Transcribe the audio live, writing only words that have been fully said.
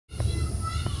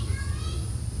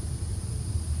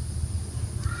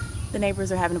The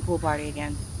neighbors are having a pool party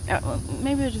again. Well,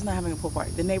 maybe they're just not having a pool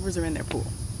party. The neighbors are in their pool.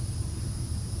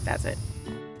 That's it.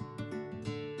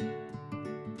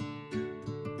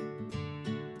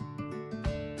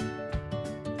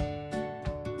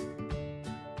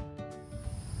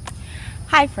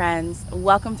 Hi friends,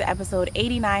 welcome to episode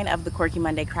 89 of the Quirky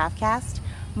Monday Craftcast.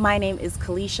 My name is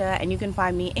Kalisha and you can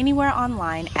find me anywhere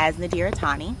online as Nadira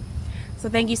Tani. So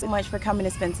thank you so much for coming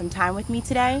to spend some time with me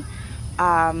today.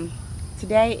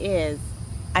 Today is,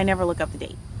 I never look up the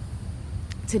date.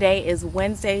 Today is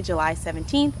Wednesday, July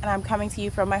 17th, and I'm coming to you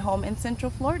from my home in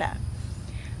Central Florida,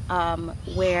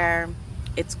 where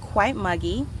it's quite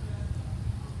muggy.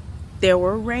 There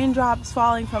were raindrops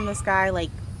falling from the sky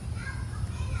like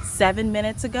 7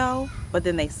 minutes ago, but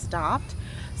then they stopped.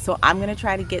 So I'm gonna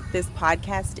try to get this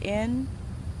podcast in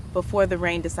before the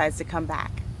rain decides to come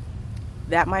back.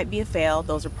 That might be a fail.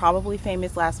 Those are probably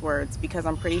famous last words because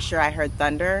I'm pretty sure I heard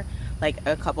thunder like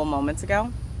a couple moments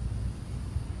ago.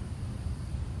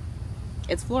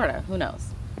 It's Florida, who knows?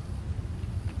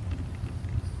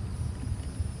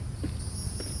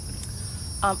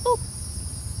 Oh,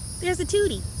 there's a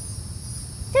tootie.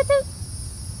 Toot toot.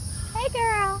 Hey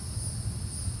girl,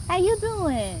 how you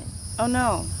doing? Oh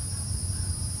no,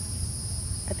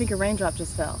 I think a raindrop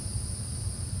just fell.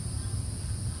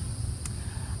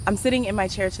 I'm sitting in my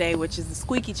chair today, which is the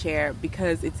squeaky chair,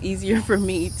 because it's easier for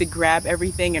me to grab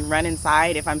everything and run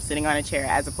inside if I'm sitting on a chair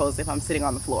as opposed to if I'm sitting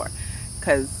on the floor,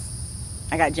 because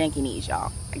I got janky knees,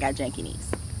 y'all. I got janky knees.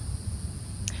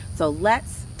 So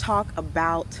let's talk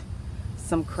about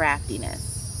some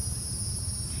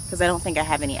craftiness, because I don't think I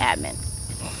have any admin.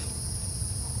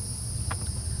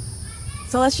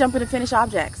 So let's jump into finished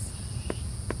objects.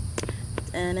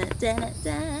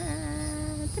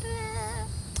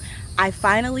 I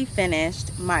finally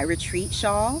finished my retreat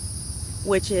shawl,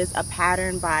 which is a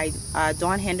pattern by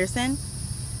Dawn Henderson.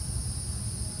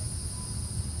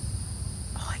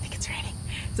 Oh, I think it's raining.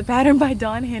 It's a pattern by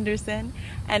Dawn Henderson,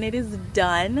 and it is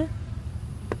done.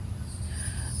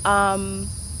 I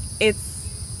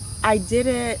did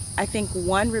it, I think,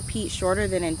 one repeat shorter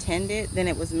than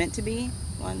it was meant to be.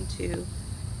 1, 2,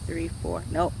 3, 4.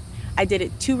 Nope. I did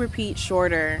it 2 repeats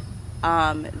shorter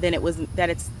than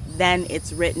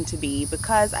it's written to be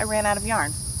because I ran out of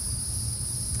yarn.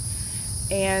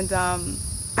 And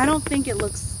I don't think it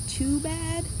looks too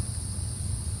bad.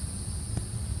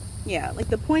 Yeah, like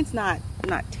the point's not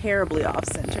terribly off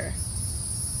center.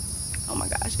 Oh my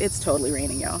gosh, it's totally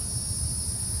raining, y'all.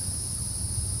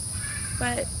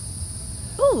 But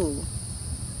ooh.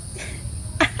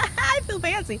 I feel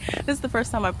fancy. This is the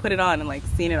first time I put it on and like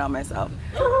seen it on myself.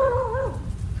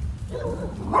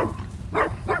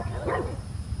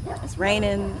 It's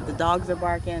raining, the dogs are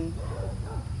barking.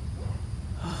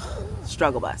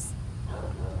 Struggle bus.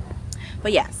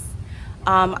 But yes,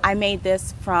 I made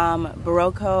this from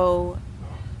Barocco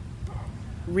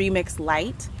Remix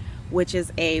Light, which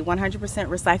is a 100%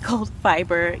 recycled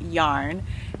fiber yarn.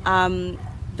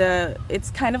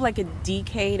 It's kind of like a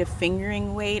DK to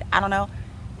fingering weight. I don't know.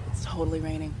 It's totally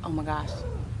raining. Oh my gosh.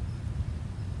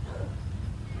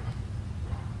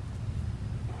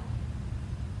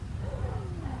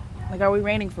 Like, are we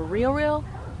raining for real?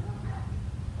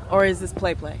 Or is this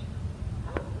play?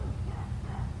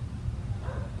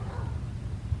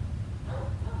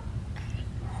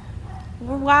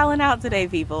 We're wilding out today,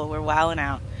 people. We're wilding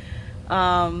out.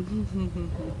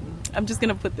 I'm just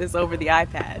gonna put this over the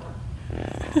iPad.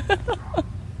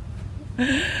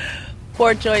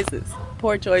 Poor choices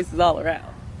all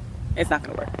around. It's not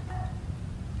gonna work.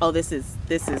 Oh, this is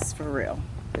for real.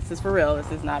 This is for real. This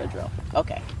is not a drill.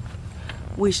 Okay.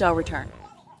 We shall return.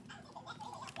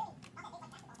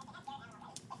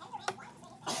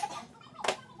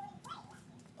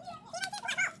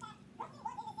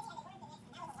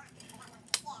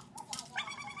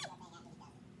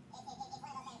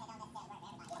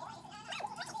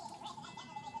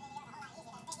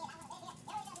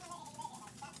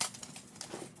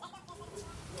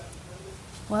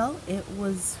 Well, it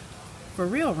was for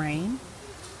real rain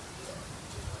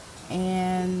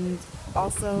and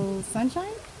also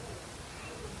sunshine.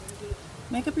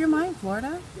 Make up your mind,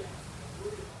 Florida.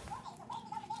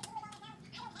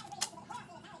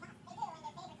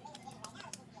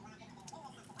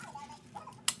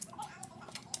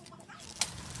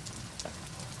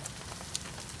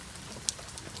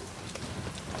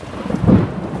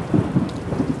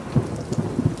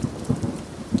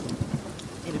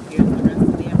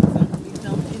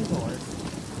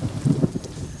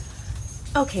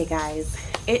 Okay guys,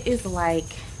 it is like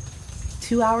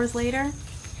 2 hours later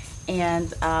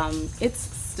and it's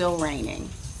still raining.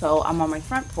 So I'm on my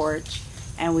front porch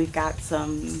and we've got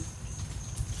some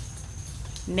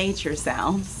nature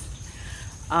sounds.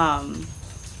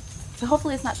 So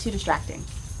hopefully it's not too distracting.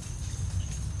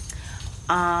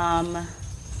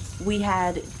 We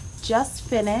had just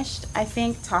finished, I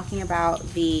think, talking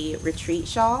about the retreat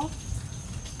shawl,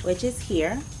 which is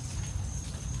here.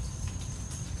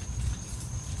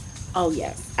 Oh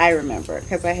yes, I remember,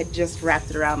 because I had just wrapped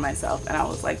it around myself and I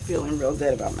was like feeling real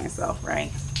good about myself,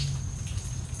 right?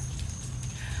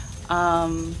 I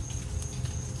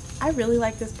really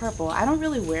like this purple. I don't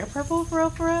really wear purple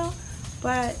for real,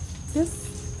 but this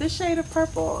shade of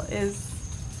purple it's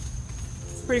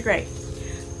pretty great.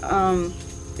 But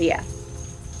yeah.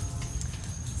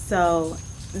 So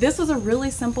this was a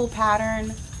really simple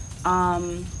pattern.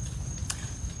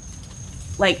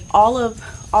 Like all of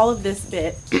this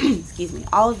bit, excuse me,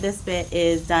 all of this bit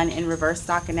is done in reverse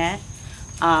stockinette.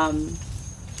 And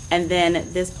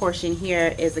then this portion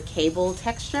here is a cable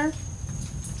texture.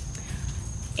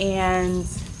 And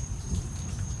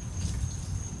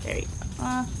there you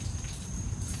go.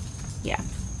 Yeah,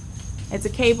 it's a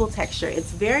cable texture.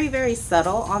 It's very, very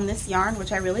subtle on this yarn,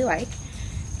 which I really like.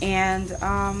 And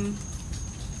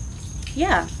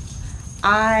yeah,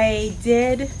 I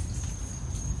did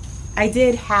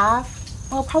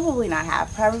half, well, probably not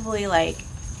half, probably like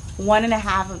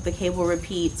 1.5 of the cable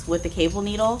repeats with the cable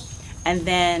needle, and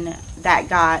then that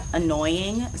got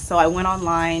annoying, so I went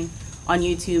online on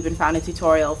YouTube and found a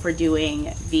tutorial for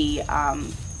doing the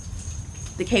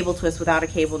cable twist without a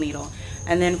cable needle,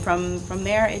 and then from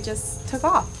there it just took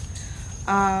off.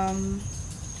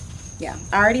 Yeah,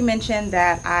 I already mentioned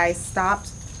that I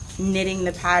stopped knitting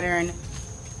the pattern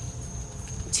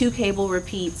 2 cable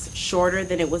repeats shorter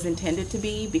than it was intended to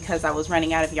be because I was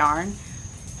running out of yarn,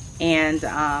 and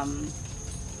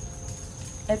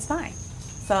it's fine.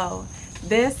 So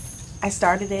this, I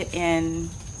started it in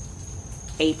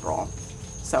April.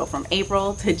 So from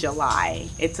April to July,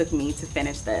 it took me to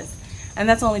finish this. And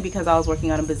that's only because I was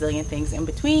working on a bazillion things in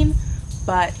between,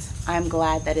 but I'm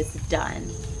glad that it's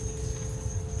done.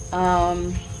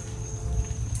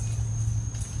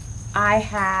 I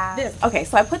have this. Okay,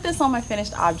 so I put this on my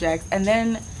finished objects, and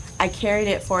then I carried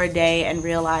it for a day and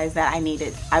realized that I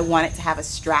wanted to have a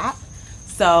strap.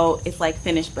 So it's like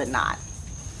finished but not.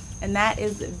 And that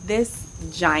is this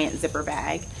giant zipper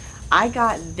bag. I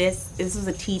got this was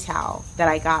a tea towel that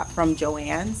I got from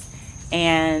Joann's,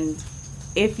 and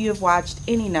if you've watched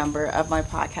any number of my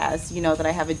podcasts, you know that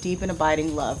I have a deep and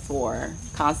abiding love for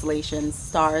constellations,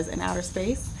 stars, and outer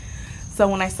space. So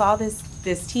when I saw this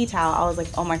tea towel, I was like,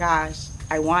 oh my gosh,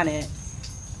 I want it,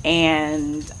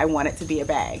 and I want it to be a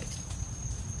bag.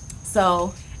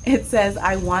 So it says,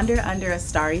 I wander under a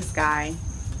starry sky,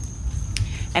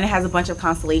 and it has a bunch of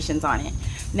constellations on it.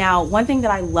 Now, one thing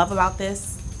that I love about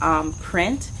this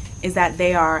print is that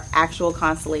they are actual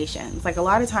constellations. Like a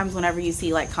lot of times whenever you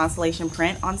see like constellation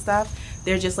print on stuff,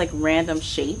 they're just like random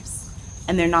shapes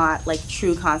and they're not like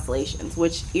true constellations,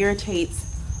 which irritates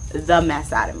the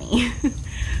mess out of me.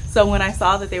 So when I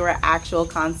saw that they were actual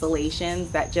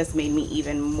constellations, that just made me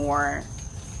even more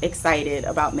excited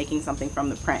about making something from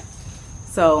the print.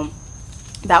 So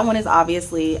that one is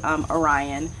obviously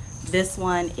Orion. This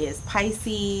one is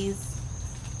Pisces.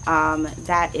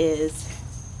 That is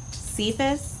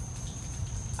Cephas,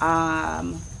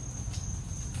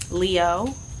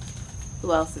 Leo.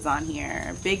 Who else is on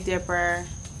here? Big Dipper.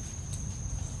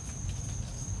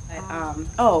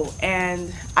 Oh,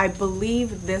 and I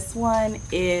believe this one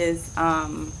is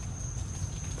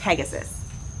Pegasus.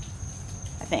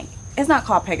 I think it's not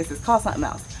called Pegasus, it's called something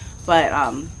else. But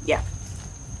yeah.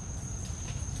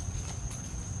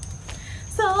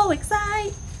 So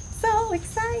excited, so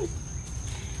excited.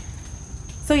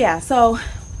 So yeah, so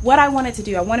what I wanted to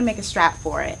do, I want to make a strap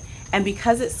for it, and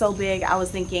because it's so big, I was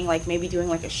thinking like maybe doing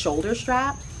like a shoulder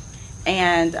strap,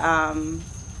 and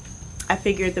I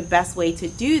figured the best way to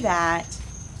do that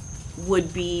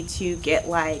would be to get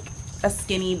like a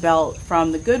skinny belt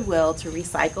from the Goodwill to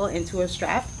recycle into a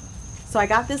strap. So I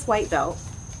got this white belt.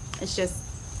 It's just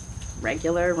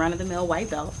regular run-of-the-mill white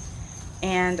belt,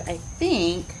 and I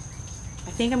think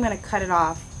I'm gonna cut it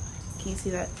off. Can you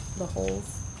see that, the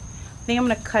holes? I think I'm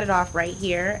gonna cut it off right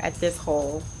here at this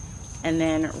hole, and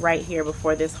then right here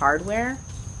before this hardware.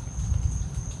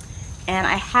 And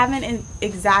I haven't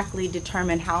exactly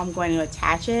determined how I'm going to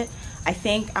attach it. I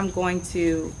think I'm going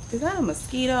to, is that a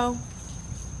mosquito?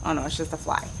 Oh no, it's just a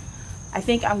fly. I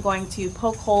think I'm going to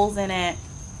poke holes in it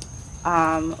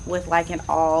with like an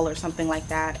awl or something like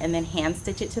that, and then hand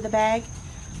stitch it to the bag.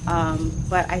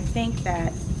 But I think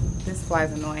that, this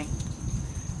fly's annoying.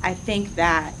 I think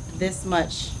that this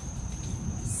much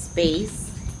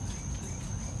space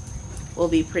will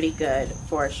be pretty good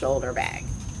for a shoulder bag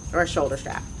or a shoulder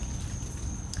strap.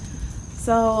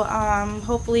 So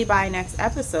hopefully by next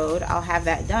episode I'll have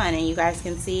that done and you guys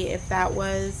can see if that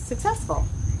was successful.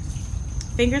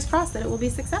 Fingers crossed that it will be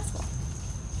successful.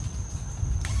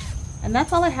 And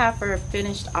that's all I have for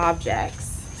finished objects.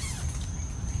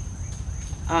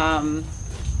 So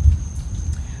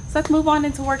let's move on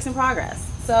into works in progress.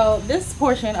 So this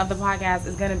portion of the podcast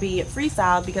is going to be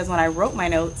freestyle because when I wrote my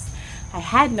notes, I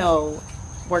had no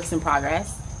works in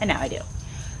progress, and now I do.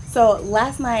 So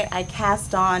last night I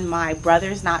cast on my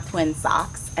Brothers Not Twins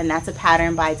socks, and that's a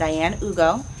pattern by Diane.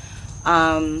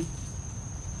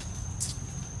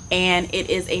 And it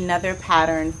is another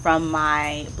pattern from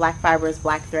my Black Fibers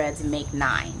Black Threads Make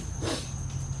 9.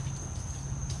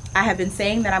 I have been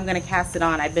saying that I'm going to cast it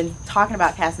on. I've been talking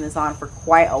about casting this on for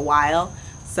quite a while.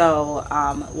 So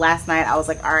last night I was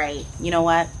like, all right, you know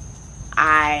what?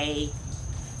 I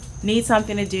need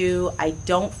something to do. I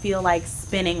don't feel like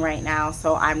spinning right now,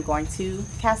 so I'm going to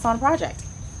cast on a project.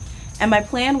 And my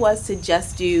plan was to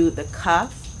just do the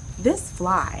cuff. This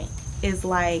fly is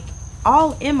like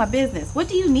all in my business. What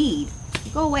do you need?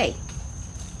 Go away.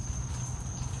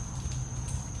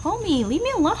 Homie, leave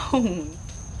me alone.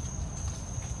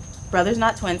 Brothers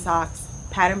Not Twin socks,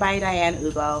 pattern by Diane.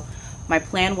 My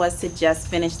plan was to just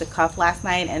finish the cuff last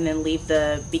night and then leave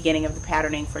the beginning of the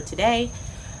patterning for today.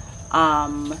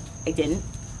 I didn't.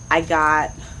 I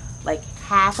got like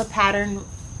half a pattern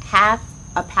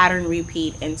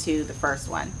repeat into the first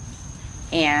one,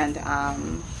 and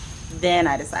then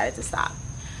I decided to stop.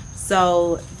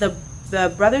 So the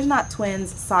Brothers Not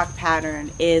Twins sock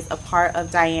pattern is a part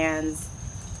of Diane's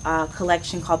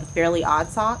collection called the Fairly Odd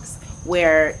Socks,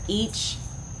 where each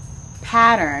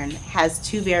pattern has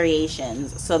 2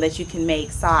 variations so that you can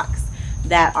make socks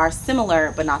that are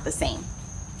similar but not the same.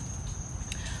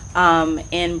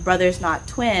 In Brothers Not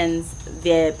Twins,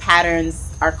 the patterns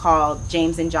are called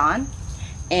James and John,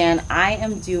 and I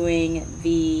am doing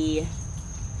the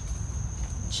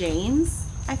James,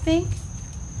 I think.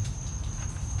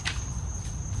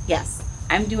 Yes,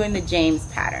 I'm doing the James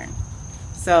pattern.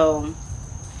 So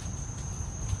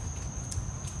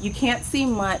you can't see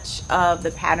much of the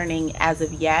patterning as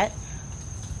of yet.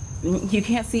 You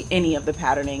can't see any of the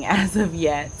patterning as of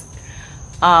yet.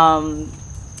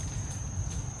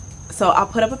 So I'll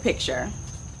put up a picture.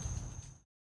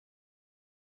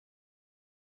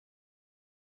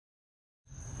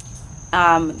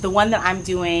 The one that I'm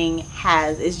doing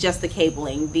is just the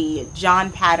cabling. The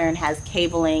John pattern has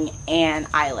cabling and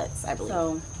eyelets, I believe.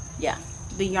 So yeah,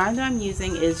 the yarn that I'm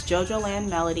using is Jojo Land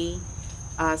Melody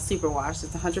Superwash.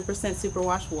 It's 100%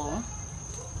 superwash wool,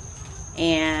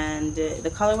 and the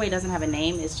colorway doesn't have a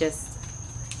name. It's just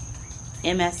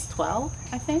MS12,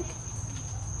 I think.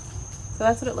 So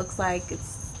that's what it looks like.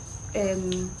 It's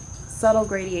in subtle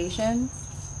gradations,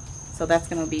 so that's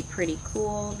going to be pretty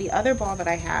cool. The other ball that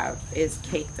I have is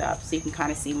caked up, so you can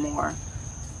kind of see more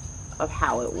of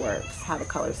how it works, how the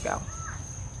colors go.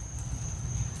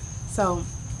 So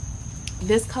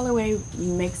this colorway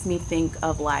makes me think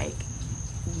of like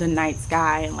the night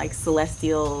sky and like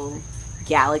celestial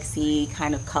galaxy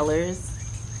kind of colors.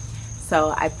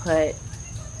 So I put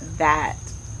that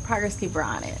progress keeper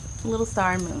on it, a little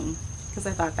star and moon, because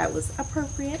I thought that was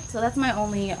appropriate. So that's my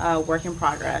only work in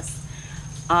progress.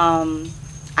 I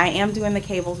am doing the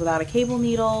cables without a cable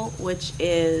needle, which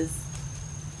is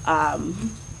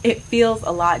it feels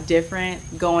a lot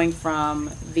different going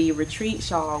from the retreat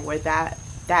shawl where that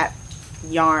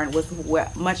yarn was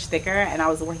much thicker and I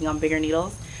was working on bigger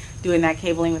needles, doing that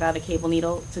cabling without a cable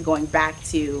needle, to going back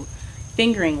to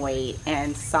fingering weight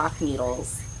and sock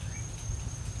needles,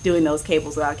 doing those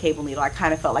cables without a cable needle. I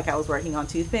kind of felt like I was working on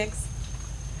toothpicks,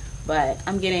 but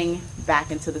I'm getting back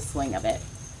into the swing of it.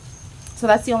 So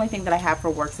that's the only thing that I have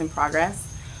for works in progress.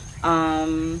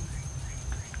 I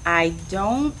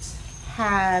don't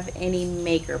have any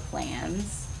maker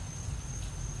plans.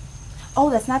 Oh,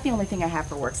 that's not the only thing I have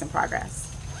for works in progress.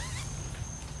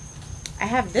 I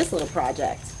have this little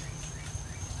project.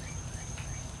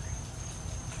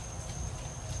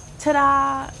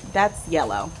 Ta-da! That's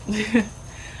yellow.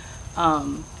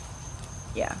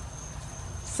 Yeah.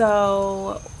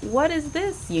 So what is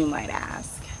this, you might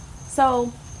ask?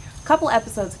 So a couple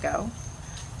episodes ago,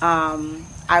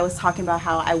 I was talking about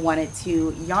how I wanted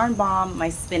to yarn bomb my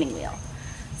spinning wheel.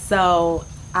 So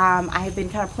I have been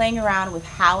kind of playing around with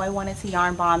how I wanted to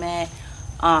yarn bomb it.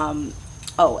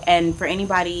 Oh, and for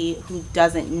anybody who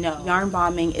doesn't know, yarn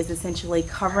bombing is essentially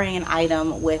covering an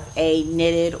item with a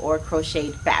knitted or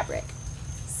crocheted fabric.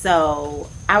 So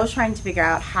I was trying to figure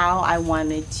out how I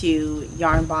wanted to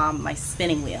yarn bomb my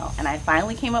spinning wheel, and I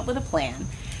finally came up with a plan.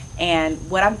 And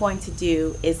what I'm going to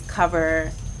do is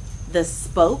cover the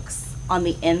spokes on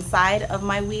the inside of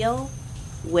my wheel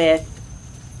with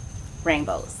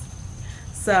rainbows.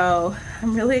 So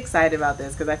I'm really excited about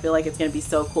this because I feel like it's going to be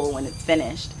so cool when it's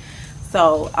finished.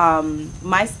 So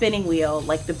my spinning wheel,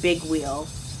 like the big wheel,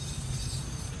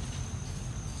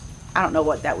 I don't know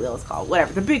what that wheel is called,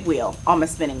 whatever, the big wheel on my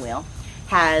spinning wheel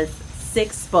has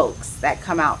 6 spokes that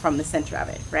come out from the center of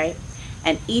it, right?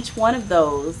 And each one of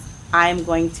those I'm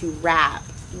going to wrap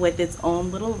with its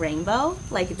own little rainbow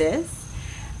like this.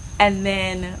 And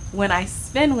then when I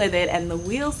spin with it and the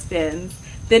wheel spins,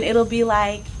 then it'll be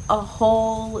like a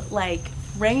whole like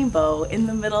rainbow in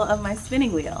the middle of my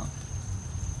spinning wheel,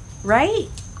 right?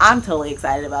 I'm totally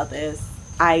excited about this.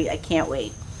 I can't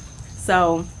wait.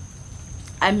 So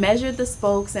I measured the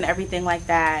spokes and everything like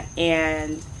that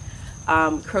and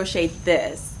crocheted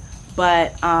this,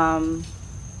 but I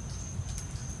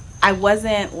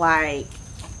wasn't like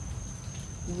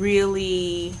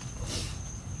really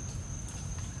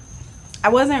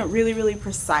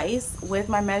precise with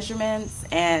my measurements,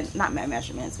 and not my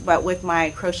measurements, but with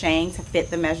my crocheting to fit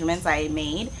the measurements I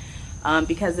made,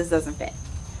 because this doesn't fit.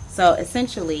 So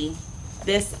essentially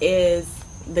this is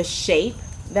the shape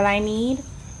that I need,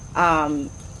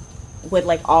 with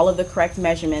like all of the correct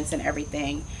measurements and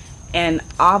everything. And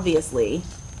obviously,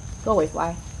 go away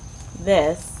fly,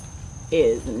 this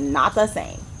is not the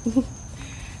same.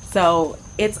 So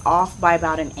it's off by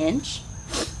about an inch.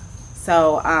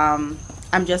 So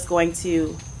I'm just going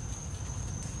to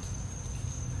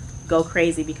go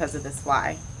crazy because of this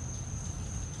fly.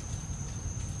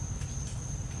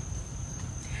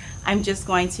 I'm just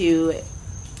going to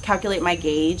calculate my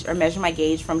gauge or measure my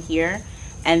gauge from here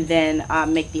and then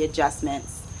make the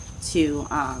adjustments to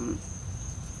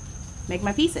make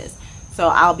my pieces. So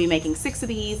I'll be making 6 of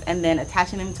these and then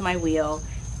attaching them to my wheel,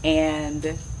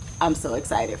 and I'm so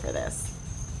excited for this.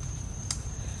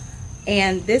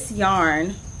 And this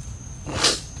yarn,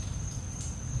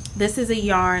 this is a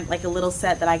yarn, like a little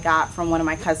set that I got from one of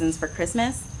my cousins for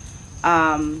Christmas.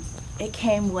 It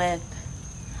came with,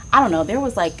 I don't know, there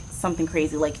was like something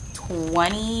crazy, like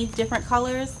 20 different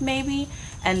colors maybe,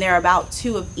 and they're about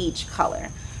 2 of each color.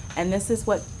 And this is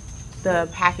what the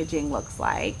packaging looks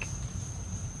like.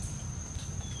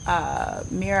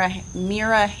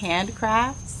 Mira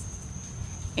Handcrafts,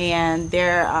 and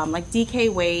they're like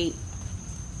DK weight,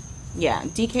 yeah,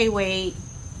 DK weight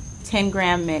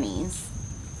 10-gram minis,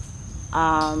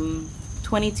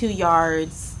 22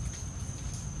 yards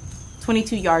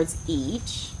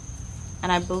each,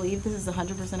 and I believe this is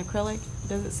 100% acrylic.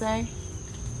 Does it say?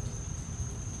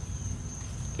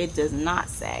 It does not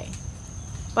say,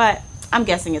 but I'm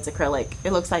guessing it's acrylic.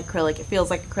 It looks like acrylic, it feels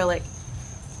like acrylic,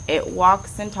 it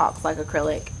walks and talks like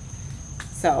acrylic.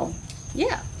 So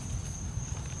yeah,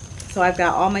 so I've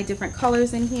got all my different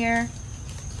colors in here.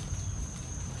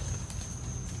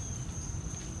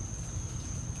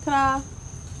 Ta-da!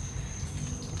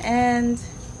 And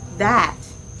that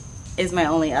is my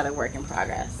only other work in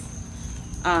progress.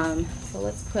 So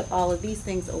let's put all of these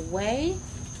things away.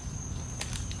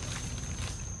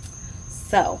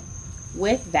 So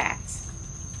with that,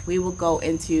 we will go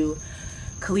into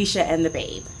Kalisha and the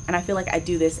Babe. And I feel like I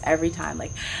do this every time,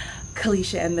 like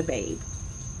Kalisha and the Babe,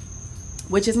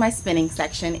 which is my spinning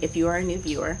section if you are a new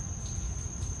viewer.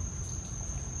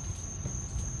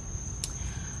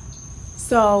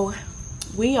 So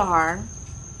we are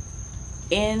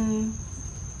in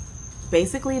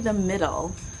basically the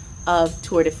middle of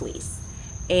Tour de Fleece,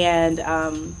 and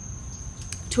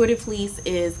Tour de Fleece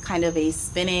is kind of a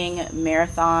spinning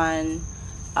marathon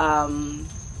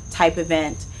type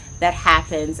event that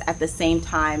happens at the same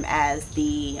time as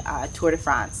the Tour de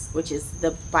France, which is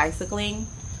the bicycling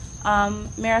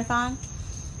marathon.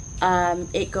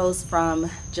 It goes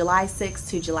from July 6th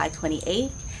to July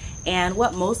 28th. And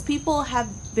what most people have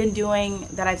been doing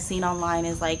that I've seen online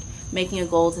is like making a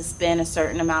goal to spin a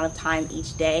certain amount of time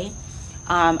each day.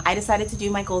 I decided to do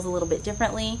my goals a little bit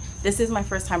differently. This is my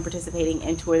first time participating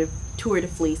in Tour de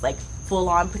Fleece, like full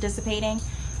on participating.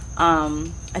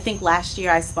 I think last year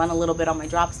I spun a little bit on my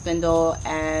drop spindle,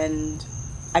 and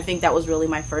I think that was really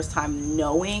my first time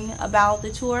knowing about the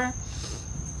tour.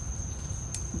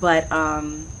 But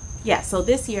yeah, so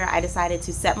this year I decided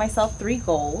to set myself 3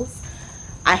 goals.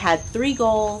 I had 3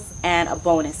 goals and a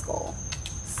bonus goal.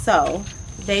 So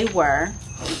they were,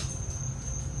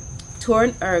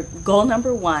 goal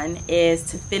number 1 is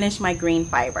to finish my green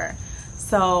fiber.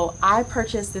 So I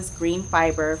purchased this green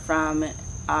fiber from,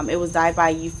 it was dyed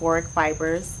by Euphoric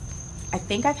Fibers. I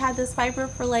think I've had this fiber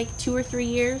for like 2 or 3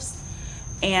 years.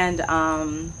 And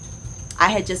I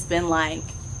had just been like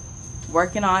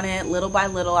working on it little by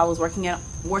little. I was working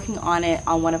on it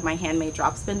on one of my handmade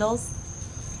drop spindles.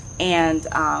 And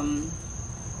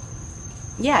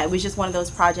yeah, it was just one of those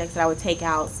projects that I would take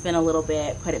out, spin a little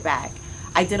bit, put it back.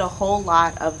 I did a whole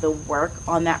lot of the work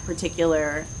on that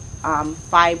particular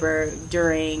fiber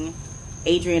during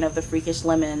Adrian of the Freakish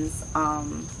Lemons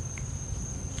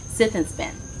Sith and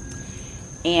Spin.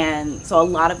 And so a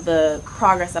lot of the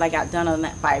progress that I got done on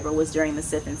that fiber was during the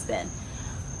Sith and Spin.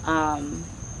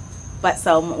 But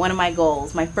so one of my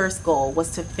goals, my first goal,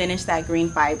 was to finish that green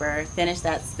fiber, finish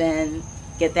that spin,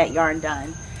 get that yarn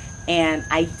done. And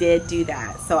I did do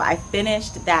that. So I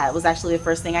finished that. It was actually the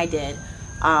first thing I did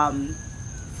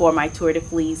for my Tour de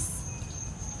Fleece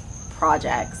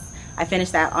projects. I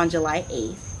finished that on July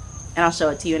 8th, and I'll show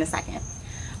it to you in a second.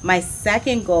 My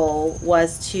second goal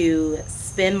was to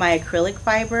spin my acrylic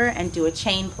fiber and do a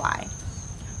chain ply.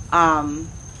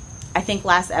 I think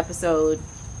last episode,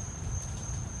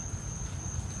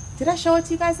 did I show it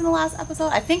to you guys in the last episode?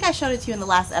 I think I showed it to you in the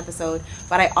last episode,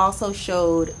 but I also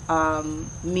showed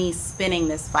me spinning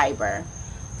this fiber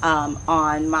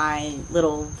on my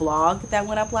little vlog that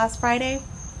went up last Friday.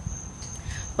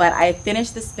 But I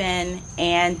finished the spin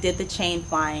and did the chain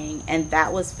plying, and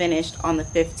that was finished on the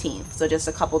 15th, so just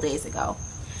a couple days ago.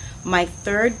 My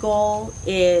third goal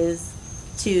is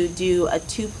to do a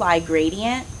 2-ply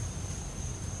gradient.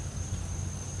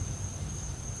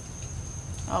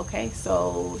 Okay,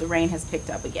 so the rain has picked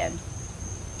up again.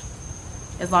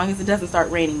 As long as it doesn't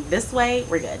start raining this way,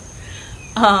 we're good.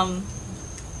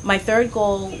 My third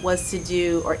goal was to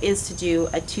do, or is to do,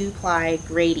 a 2-ply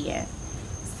gradient.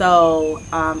 So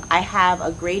I have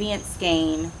a gradient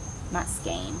skein, not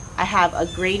skein, I have a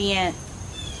gradient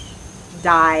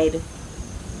dyed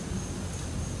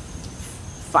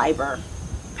fiber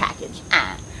package.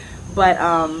 But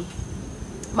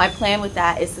my plan with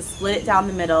that is to split it down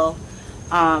the middle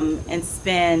and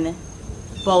spin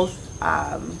both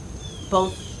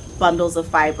bundles of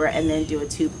fiber and then do a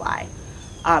 2-ply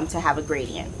to have a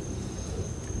gradient.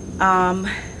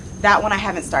 That one I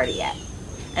haven't started yet.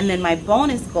 And then my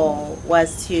bonus goal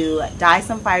was to dye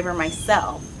some fiber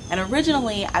myself. And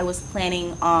originally I was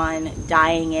planning on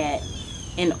dyeing it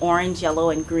in orange, yellow,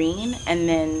 and green, and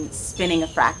then spinning a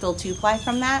fractal 2-ply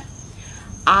from that.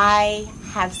 I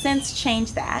have since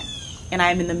changed that, and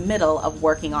I'm in the middle of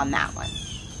working on that one.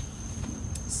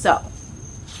 So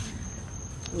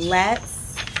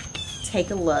let's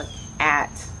take a look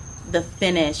at the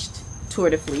finished Tour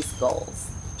de Fleece goals.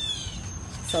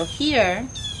 So here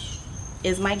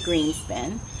is my green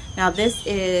spin. Now this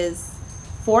is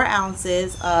 4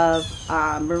 ounces of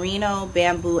merino,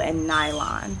 bamboo, and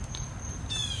nylon.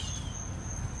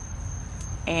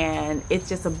 And it's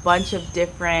just a bunch of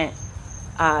different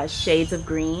shades of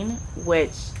green,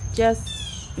 which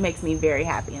just makes me very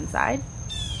happy inside.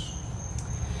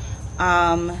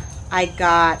 I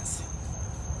got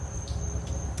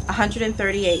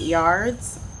 138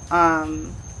 yards of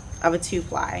a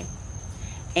 2-ply,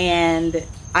 and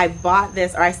I bought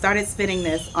this, or I started spinning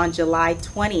this on July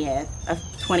 20th of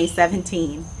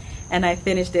 2017, and I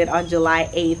finished it on July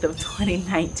 8th of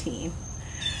 2019.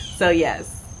 So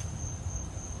yes,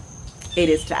 it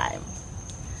is time.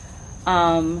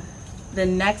 The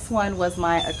next one was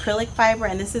my acrylic fiber,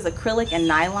 and this is acrylic and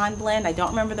nylon blend. I don't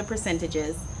remember the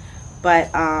percentages, but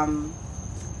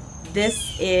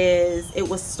it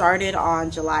was started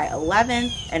on July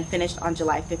 11th and finished on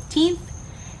July 15th.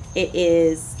 It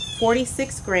is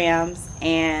 46 grams,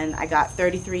 and I got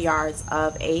 33 yards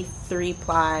of a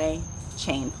 3-ply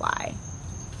chain ply.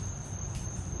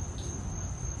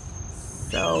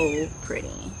 So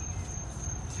pretty.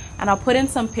 And I'll put in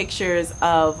some pictures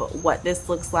of what this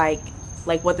looks like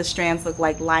what the strands look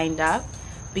like lined up,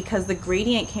 because the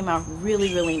gradient came out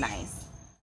really, really nice.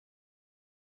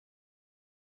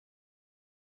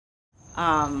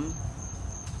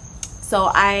 So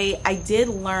I did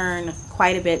learn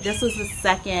quite a bit. This was the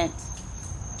second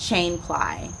chain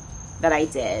ply that I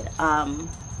did.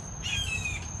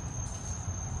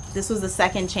 This was the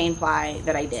second chain ply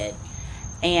that I did.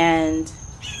 And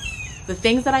the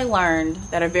things that I learned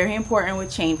that are very important with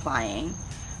chain plying,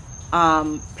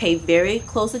 pay very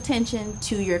close attention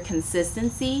to your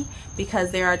consistency,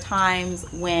 because there are times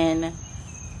when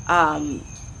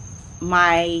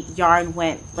my yarn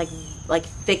went like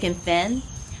thick and thin.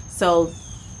 So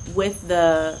with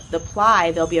the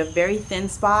ply, there'll be a very thin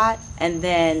spot, and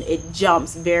then it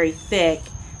jumps very thick,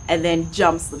 and then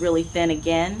jumps really thin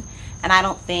again. And I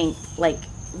don't think,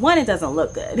 one, it doesn't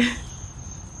look good,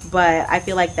 but I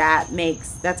feel like that's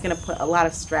gonna put a lot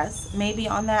of stress maybe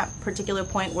on that particular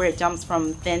point where it jumps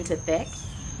from thin to thick.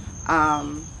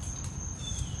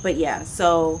 But yeah,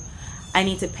 so I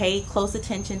need to pay close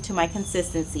attention to my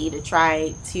consistency to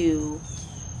try to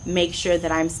make sure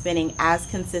that I'm spinning as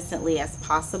consistently as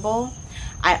possible.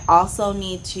 I also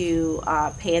need to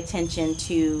pay attention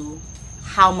to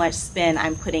how much spin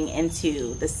I'm putting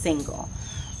into the single.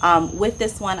 With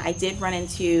this one, I did run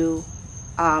into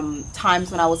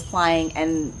times when I was plying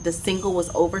and the single was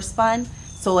overspun,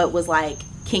 so it was like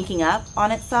kinking up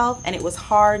on itself, and it was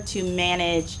hard to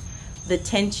manage the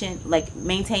tension, like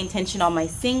maintain tension on my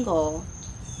single,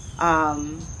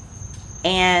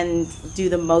 and do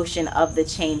the motion of the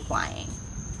chain plying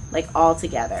like all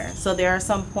together. So there are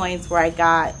some points where I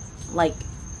got like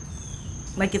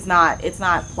it's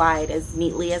not plied as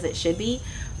neatly as it should be,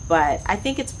 but I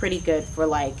think it's pretty good for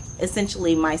like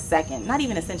essentially my second, not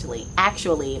even essentially,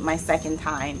 actually my second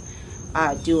time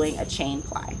doing a chain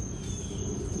ply.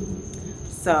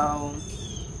 So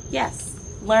yes,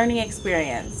 learning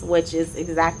experience, which is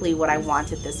exactly what I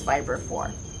wanted this fiber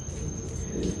for.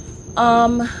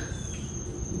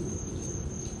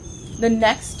 The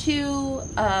next two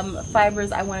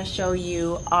fibers I want to show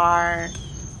you are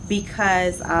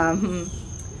because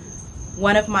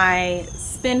one of my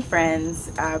spin friends,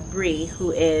 Bree,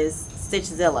 who is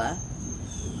Stitchzilla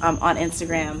on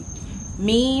Instagram,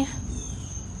 me,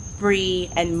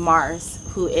 Bree, and Mars,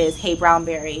 who is Hey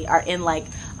Brownberry, are in like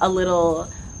a little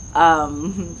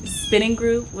spinning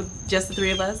group with just the three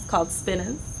of us called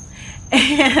Spinners.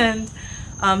 And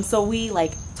so we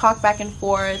like talk back and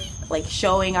forth, like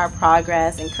showing our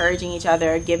progress, encouraging each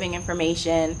other, giving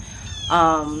information,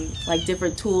 like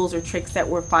different tools or tricks that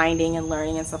we're finding and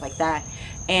learning and stuff like that.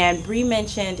 And Bree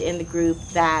mentioned in the group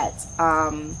that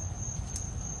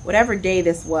whatever day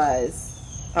this was,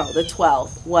 oh, the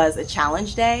 12th, was a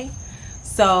challenge day.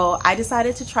 So I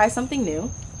decided to try something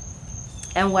new.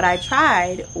 And what I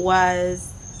tried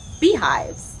was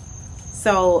beehives.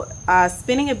 So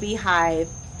spinning a beehive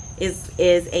is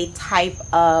a type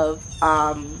of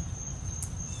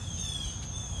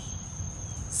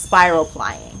spiral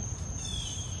plying.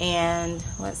 And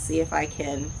let's see if I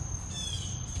can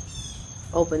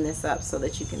open this up so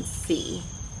that you can see.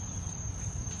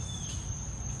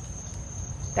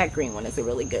 That green one is a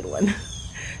really good one.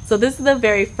 So this is the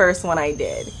very first one I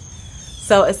did.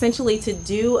 So essentially, to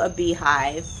do a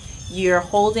beehive, you're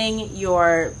holding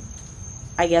your,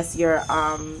 I guess your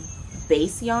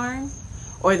base yarn,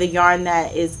 or the yarn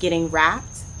that is getting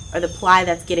wrapped, or the ply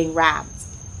that's getting wrapped.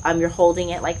 You're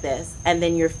holding it like this, and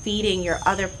then you're feeding your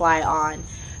other ply on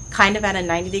kind of at a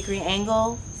 90-degree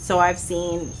angle. So I've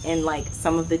seen in like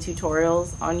some of the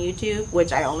tutorials on YouTube,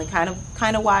 which I only kind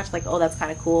of watched, like, oh, that's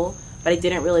kind of cool, but I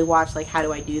didn't really watch like, how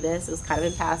do I do this? It was kind of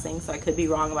in passing, so I could be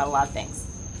wrong about a lot of things.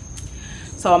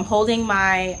 So I'm holding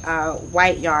my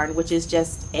white yarn, which is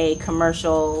just a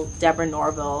commercial Deborah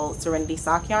Norville Serenity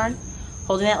sock yarn,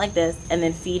 holding it like this, and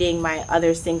then feeding my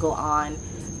other single on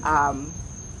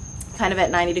kind of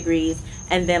at 90 degrees,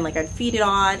 and then like I'd feed it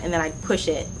on, and then I'd push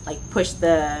it, like push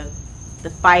the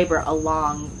fiber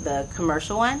along the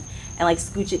commercial one and like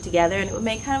scooch it together, and it would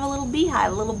make kind of a little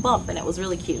beehive, a little bump, and it was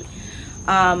really cute.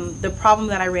 The problem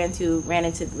that I ran into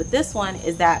with this one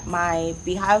is that my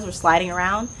beehives were sliding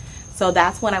around. So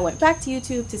that's when I went back to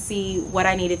YouTube to see what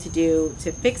I needed to do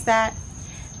to fix that.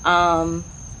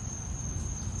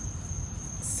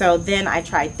 So then I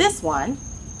tried this one,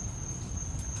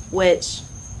 which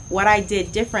what I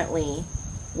did differently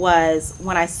was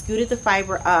when I scooted the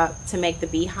fiber up to make the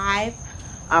beehive,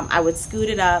 I would scoot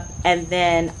it up, and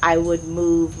then I would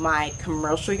move my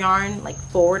commercial yarn like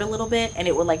forward a little bit, and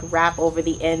it would like wrap over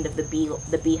the end of the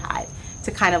beehive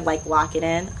to kind of like lock it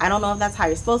in. I don't know if that's how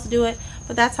you're supposed to do it,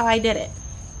 but that's how I did it.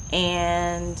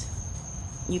 And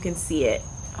you can see it.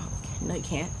 Oh, no, you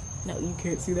can't. No, you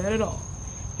can't see that at all.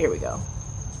 Here we go.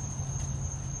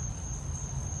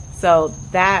 So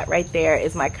that right there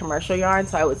is my commercial yarn.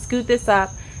 So I would scoot this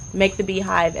up, make the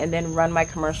beehive, and then run my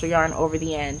commercial yarn over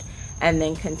the end, and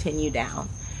then continue down.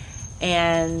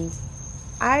 And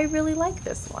I really like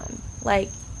this one. Like,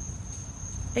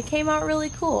 it came out really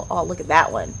cool. Oh, look at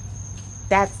that one.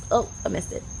 That's, oh, I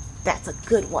missed it. That's a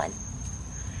good one.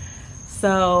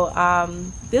 So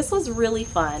this was really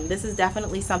fun. This is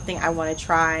definitely something I want to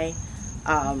try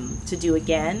to do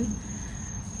again.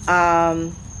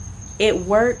 It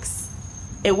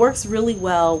works really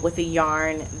well with a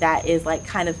yarn that is like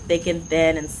kind of thick and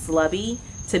thin and slubby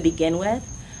to begin with.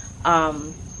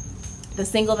 The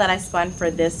single that I spun for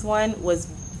this one was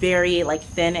very like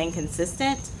thin and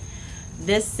consistent.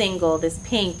 This single, this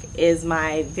pink, is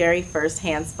my very first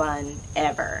hand spun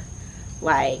ever.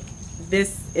 Like,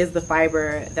 this is the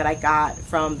fiber that I got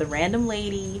from the random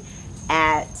lady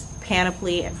at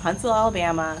Panoply in Huntsville,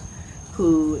 Alabama,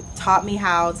 who taught me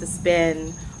how to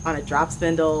spin on a drop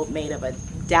spindle made of a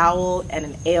dowel and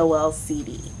an AOL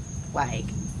CD. Like,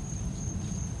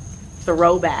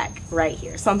 throwback right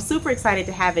here. So I'm super excited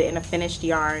to have it in a finished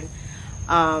yarn.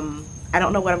 I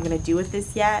don't know what I'm going to do with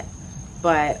this yet,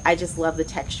 but I just love the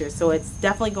texture. So it's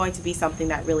definitely going to be something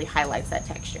that really highlights that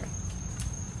texture.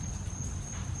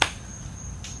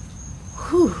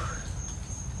 Whew.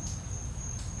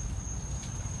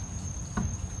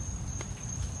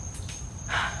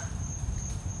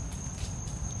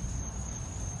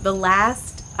 The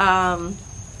last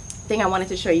thing I wanted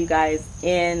to show you guys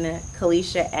in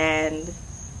Kalisha and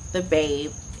the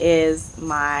Babe is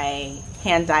my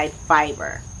hand-dyed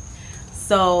fiber.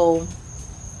 So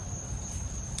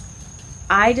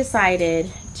I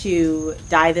decided to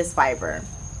dye this fiber,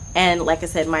 and like I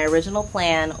said, my original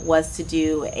plan was to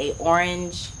do a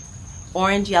orange,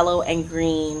 yellow, and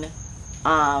green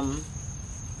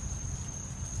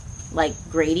like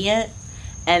gradient,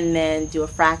 and then do a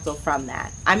fractal from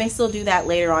that. I may still do that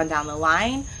later on down the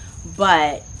line,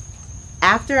 but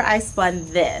after I spun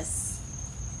this,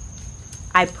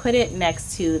 I put it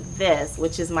next to this,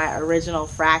 which is my original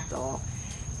fractal,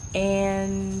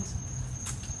 and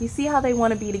you see how they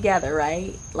want to be together,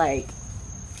 right? Like,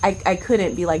 I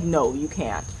couldn't be like, no, you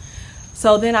can't.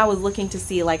 So then I was looking to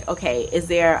see, like, okay, is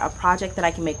there a project that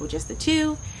I can make with just the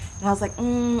two? And I was like,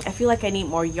 I feel like I need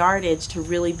more yardage to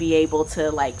really be able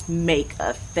to like make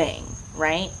a thing,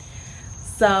 right?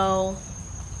 So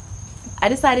I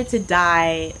decided to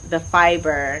dye the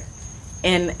fiber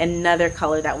in another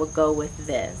color that would go with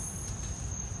this.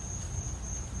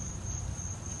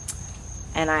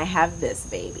 And I have this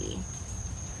baby.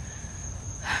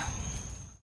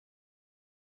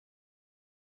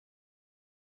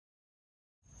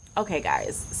 Okay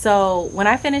guys, so when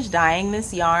I finished dyeing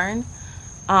this yarn,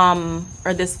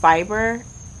 or this fiber,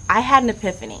 I had an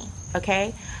epiphany,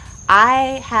 okay?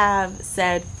 I have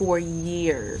said for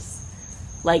years,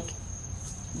 like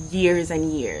years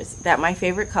and years, that my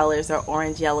favorite colors are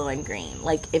orange, yellow, and green.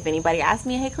 Like, if anybody asked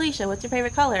me, hey Kalisha, what's your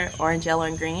favorite color? Orange, yellow,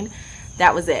 and green.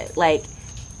 That was it. Like,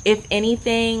 if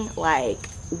anything, like,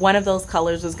 one of those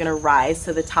colors was gonna rise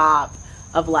to the top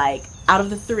of, like, out of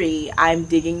the three, I'm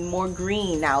digging more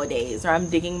green nowadays, or I'm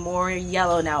digging more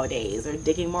yellow nowadays, or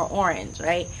digging more orange,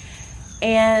 right?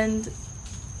 And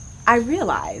I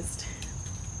realized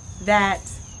that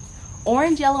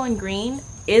orange, yellow, and green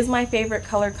is my favorite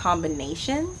color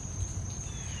combination.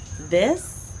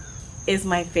 This is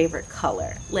my favorite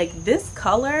color. Like, this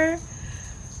color,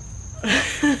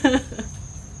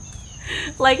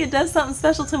 like, it does something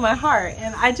special to my heart,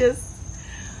 and I just,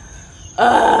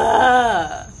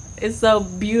 it's so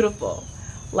beautiful.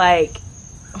 Like,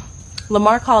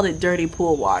 Lamar called it dirty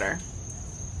pool water.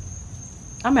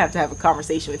 I'm gonna have to have a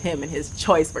conversation with him and his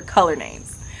choice for color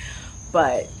names.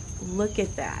 But look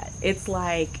at that. It's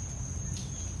like,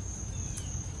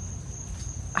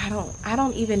 I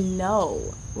don't even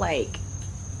know. Like,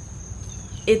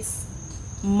 it's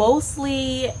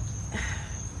mostly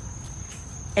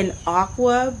an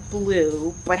aqua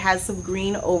blue, but has some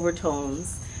green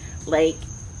overtones. Like,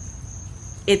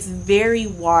 it's very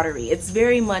watery. It's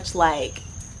very much like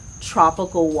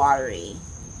tropical watery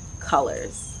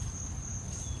colors.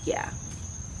 Yeah.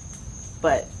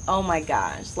 But oh my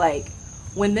gosh, like,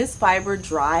 when this fiber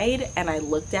dried and I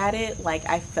looked at it, like,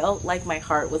 I felt like my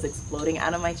heart was exploding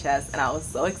out of my chest, and I was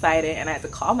so excited, and I had to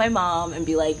call my mom and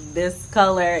be like, this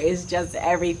color is just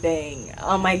everything.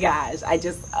 Oh my gosh, I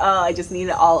just need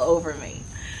it all over me.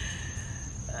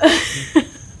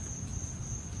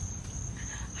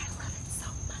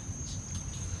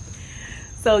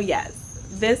 So yes,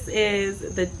 this is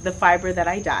the fiber that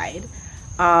I dyed.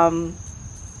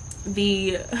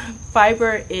 The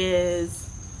fiber is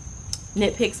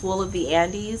Knit Picks Wool of the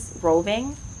Andes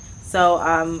roving. So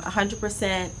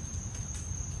 100%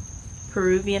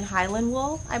 Peruvian Highland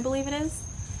wool, I believe it is.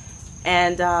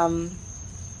 And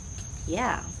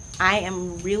yeah, I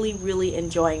am really, really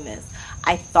enjoying this.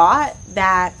 I thought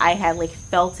that I had like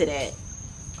felted it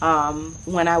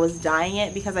when I was dyeing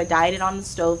it, because I dyed it on the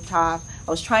stove top. I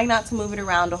was trying not to move it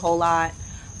around a whole lot,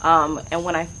 and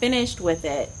when I finished with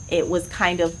it, it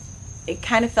kind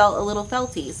of felt a little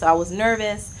felty, so I was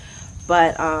nervous.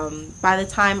 But by the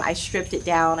time I stripped it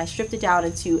down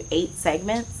into 8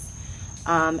 segments,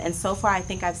 and so far I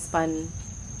think I've spun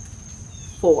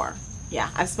 4. Yeah,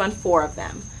 I've spun 4 of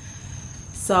them.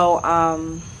 So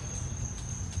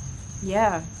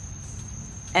yeah,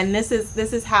 and this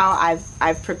is how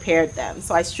I've prepared them.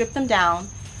 So I stripped them down.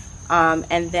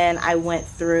 And then I went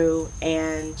through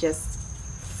and just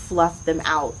fluffed them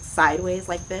out sideways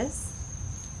like this.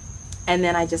 And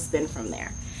then I just spin from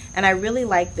there. And I really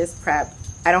like this prep.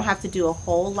 I don't have to do a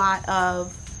whole lot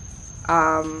of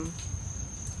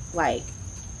like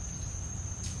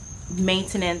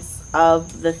maintenance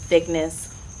of the thickness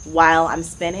while I'm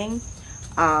spinning.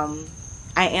 I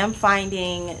am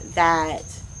finding that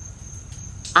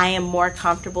I am more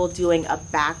comfortable doing a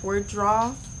backward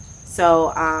draw.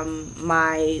 So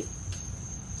my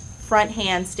front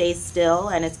hand stays still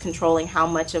and it's controlling how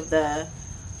much of the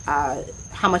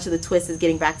twist is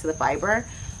getting back to the fiber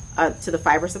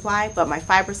supply, but my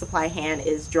fiber supply hand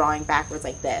is drawing backwards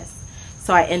like this.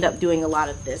 So I end up doing a lot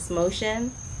of this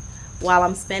motion while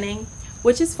I'm spinning,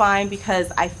 which is fine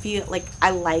because I feel like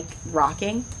I like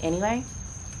rocking anyway.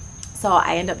 So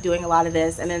I end up doing a lot of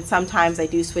this, and then sometimes I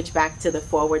do switch back to the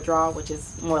forward draw, which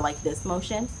is more like this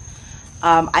motion.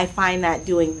 I find that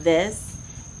doing this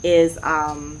is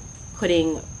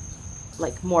putting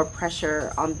like more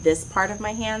pressure on this part of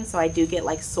my hand, so I do get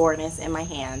like soreness in my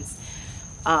hands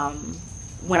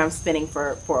when I'm spinning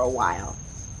for a while.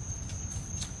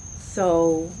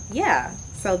 So yeah,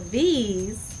 so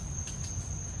these,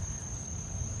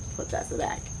 put that to the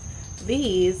back.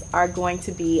 These are going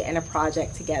to be in a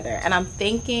project together, and I'm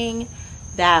thinking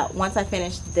that once I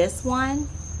finish this one,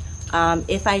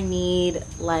 if I need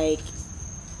like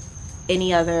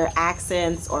any other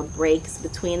accents or breaks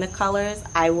between the colors,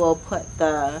 I will put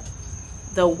the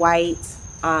white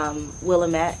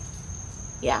Willamette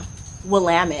yarn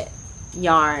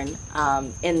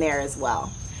in there as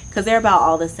well, because they're about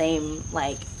all the same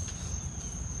like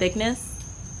thickness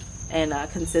and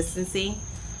consistency.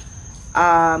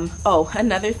 Oh,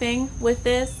 another thing with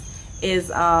this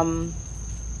is I'm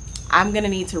gonna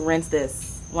need to rinse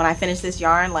this when I finish this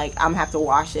yarn. Like, I'm gonna have to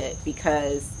wash it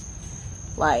because,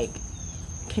 like,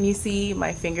 can you see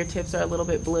my fingertips are a little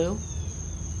bit blue?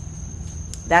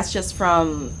 That's just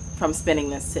from spinning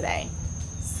this today.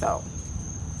 So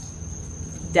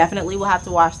definitely will have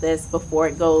to wash this before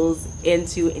it goes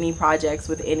into any projects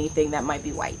with anything that might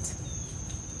be white.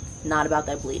 Not about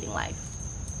that bleeding life.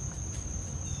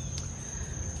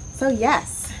 So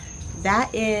yes,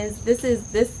 this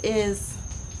is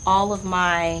all of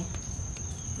my,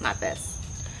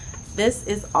 this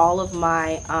is all of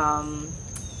my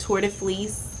Tour de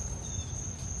Fleece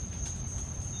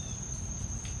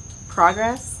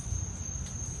progress.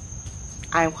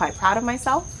 I am quite proud of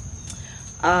myself.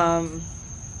 I'm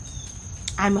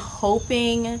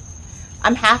hoping,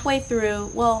 I'm halfway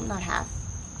through, well, not half,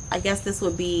 I guess this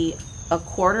would be a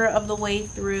quarter of the way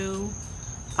through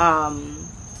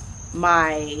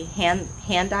my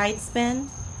hand dyed spin.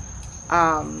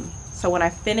 So when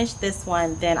I finish this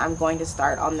one, then I'm going to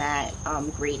start on that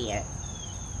gradient,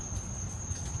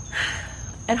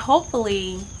 and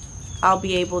hopefully I'll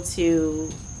be able to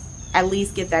at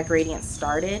least get that gradient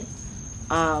started.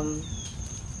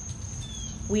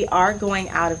 We are going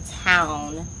out of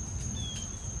town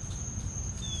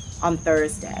on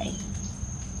Thursday.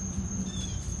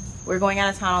 We're going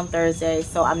out of town on Thursday,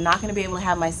 so I'm not going to be able to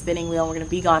have my spinning wheel. We're going to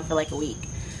be gone for like a week.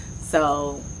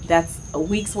 So that's a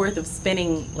week's worth of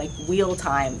spinning, like wheel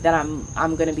time, that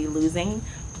I'm going to be losing.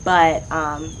 But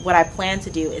what I plan to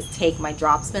do is take my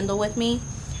drop spindle with me.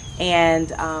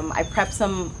 And I prepped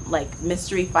some like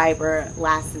mystery fiber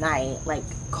last night, like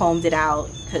combed it out,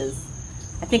 because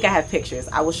I think I have pictures.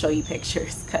 I will show you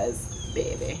pictures, because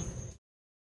baby.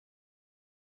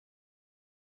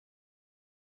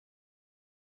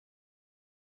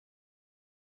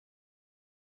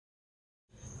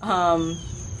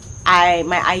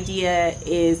 My idea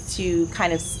is to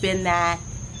kind of spin that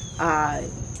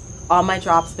on my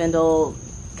drop spindle,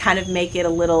 kind of make it a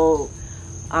little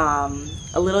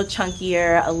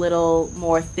chunkier, a little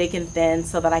more thick and thin,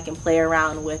 so that I can play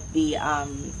around with the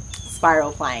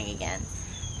spiral flying again,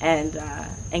 and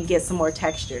get some more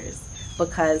textures,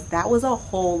 because that was a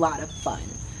whole lot of fun.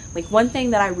 Like, one thing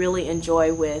that I really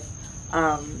enjoy with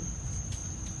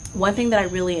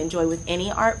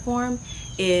any art form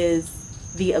is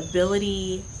the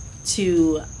ability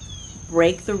to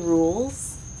break the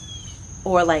rules,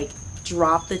 or like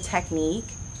drop the technique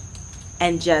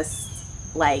and just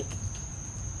like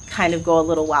kind of go a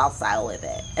little wild style with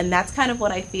it. And that's kind of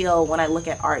what I feel when I look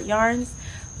at art yarns.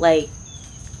 Like,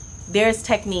 there's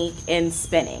technique in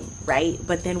spinning, right?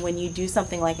 But then when you do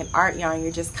something like an art yarn,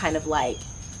 you're just kind of like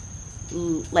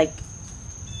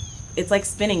it's like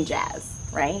spinning jazz,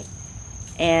 right?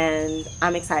 And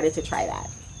I'm excited to try that.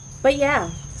 But yeah,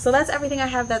 so that's everything I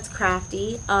have that's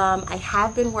crafty. I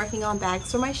have been working on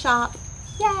bags for my shop.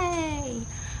 Yay!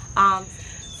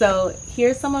 So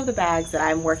here's some of the bags that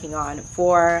I'm working on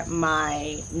for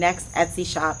my next Etsy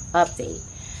shop update.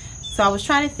 So I was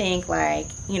trying to think, like,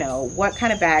 you know, what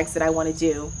kind of bags did I want to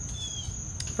do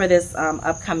for this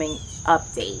upcoming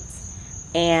update.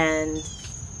 And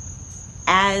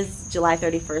as July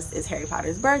 31st is Harry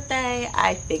Potter's birthday,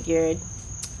 I figured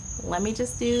let me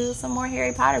just do some more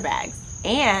Harry Potter bags.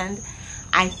 And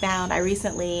I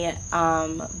recently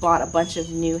bought a bunch of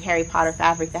new Harry Potter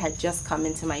fabric that had just come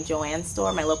into my Joann's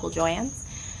store, my local Joann's.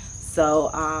 So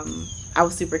I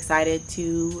was super excited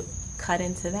to cut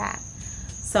into that.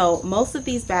 So most of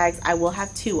these bags I will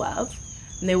have 2 of,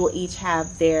 and they will each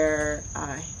have their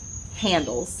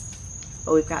handles.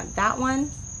 But we've got that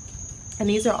one, and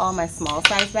these are all my small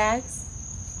size bags.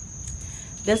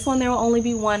 This one there will only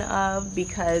be 1 of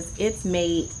because its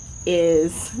mate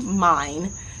is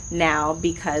mine now,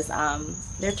 because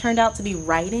there turned out to be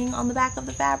writing on the back of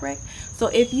the fabric. So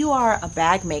if you are a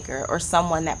bag maker or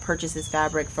someone that purchases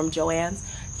fabric from Joann's,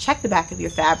 check the back of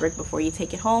your fabric before you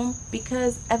take it home,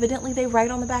 because evidently they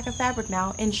write on the back of fabric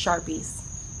now in Sharpies.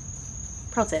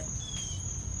 Pro tip.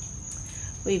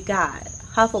 We've got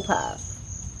Hufflepuff,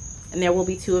 and there will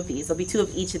be 2 of these. There'll be 2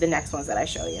 of each of the next ones that I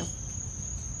show you.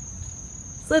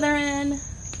 Slytherin,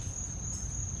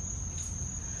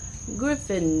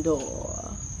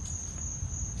 Gryffindor,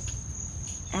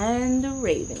 and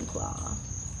Ravenclaw.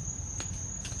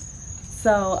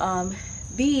 So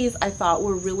these I thought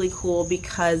were really cool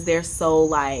because they're so,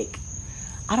 like,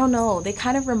 I don't know, they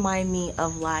kind of remind me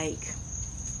of, like,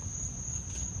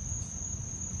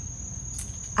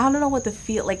 I don't know what the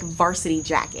feel, like Varsity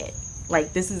Jacket.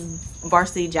 Like, this is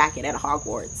Varsity Jacket at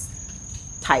Hogwarts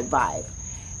type vibe.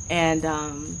 And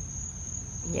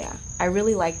yeah, I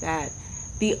really like that.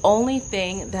 The only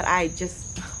thing that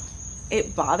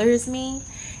it bothers me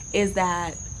is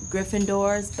that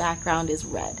Gryffindor's background is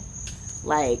red.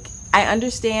 Like, I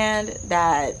understand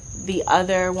that the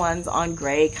other ones on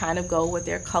gray kind of go with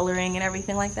their coloring and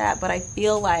everything like that, but I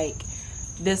feel like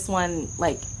this one,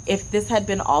 like, if this had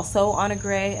been also on a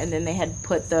gray and then they had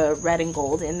put the red and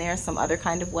gold in there some other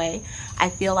kind of way, I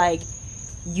feel like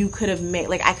you could have made,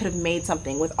 like, I could have made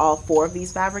something with all 4 of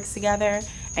these fabrics together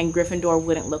and Gryffindor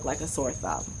wouldn't look like a sore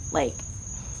thumb. Like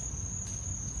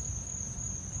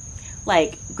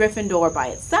Gryffindor by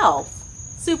itself,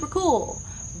 super cool,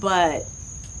 but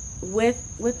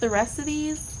with the rest of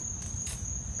these,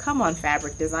 come on,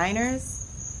 fabric designers.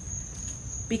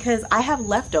 Because I have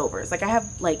leftovers. Like, I have,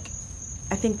 like,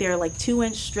 I think they're like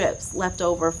 2-inch strips left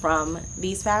over from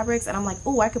these fabrics, and I'm like,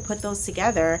 oh, I could put those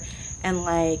together and,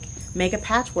 like, make a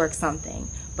patchwork something.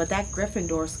 But that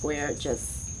Gryffindor square just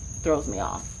throws me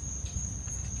off.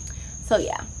 So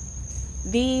yeah,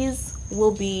 these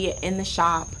will be in the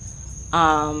shop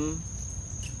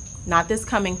not this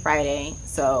coming Friday.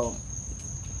 So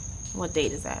what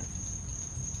date is that?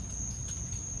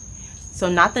 So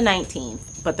not the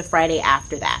 19th, but the Friday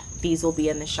after that. These will be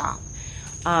in the shop.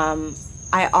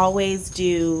 I always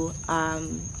do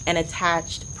an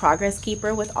attached progress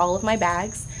keeper with all of my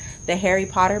bags. The Harry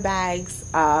Potter bags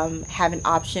have an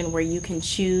option where you can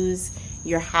choose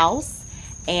your house,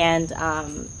 and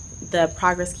the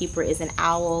progress keeper is an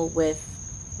owl with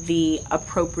the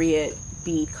appropriate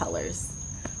bead colors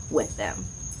with them.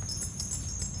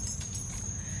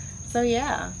 So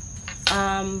yeah,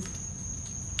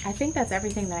 I think that's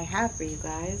everything that I have for you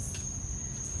guys.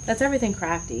 That's everything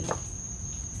crafty.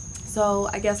 So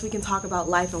I guess we can talk about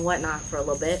life and whatnot for a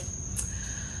little bit.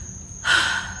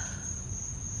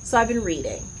 So I've been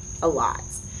reading a lot,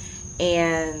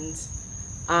 and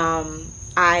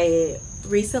I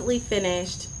recently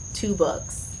finished 2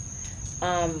 books,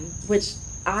 which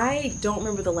I don't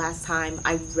remember the last time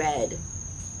I read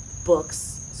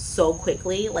books so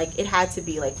quickly. Like, it had to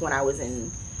be like when I was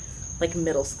in like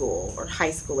middle school or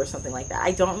high school or something like that.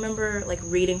 I don't remember like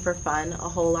reading for fun a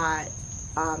whole lot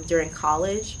during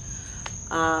college.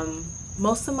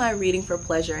 Most of my reading for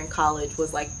pleasure in college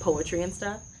was like poetry and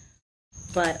stuff.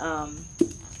 But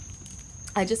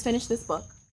I just finished this book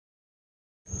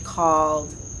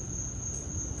called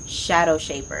Shadow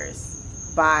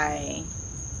Shapers by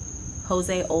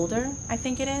Jose Older, I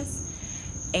think it is.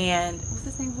 And what's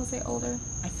his name? Jose Older?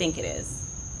 I think it is.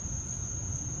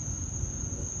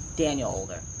 Daniel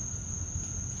Older.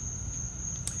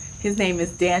 His name is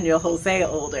Daniel Jose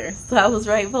Older. So I was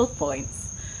right both points.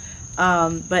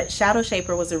 But Shadow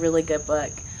Shaper was a really good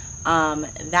book.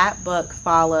 That book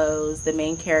follows the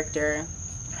main character.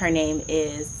 Her name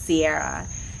is Sierra,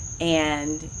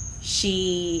 and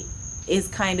she is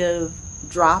kind of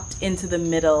dropped into the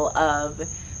middle of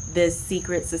this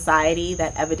secret society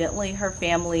that evidently her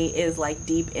family is like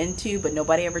deep into, but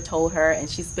nobody ever told her, and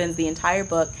she spends the entire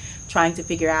book trying to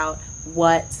figure out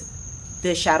what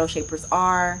the Shadow Shapers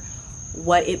are,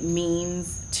 what it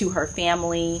means to her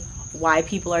family, why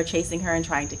people are chasing her and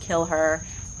trying to kill her,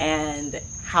 and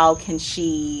how can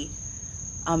she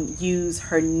use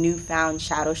her newfound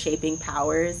shadow shaping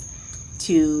powers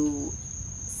to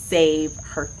save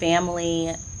her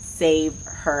family, save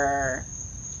her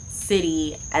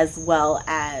city, as well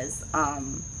as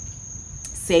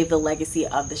save the legacy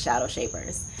of the Shadow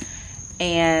Shapers.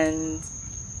 And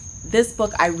this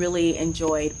book I really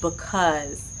enjoyed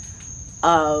because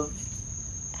of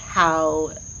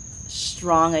how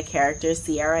strong a character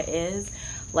Sierra is.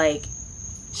 Like,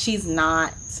 she's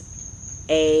not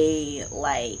a,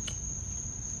 like,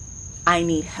 I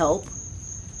need help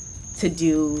to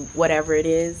do whatever it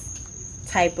is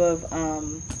type of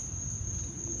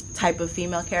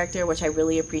female character, which I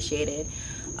really appreciated.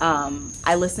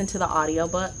 I listened to the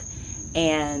audiobook,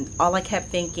 and all I kept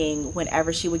thinking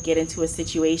whenever she would get into a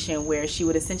situation where she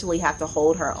would essentially have to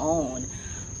hold her own,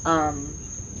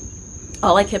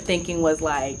 all I kept thinking was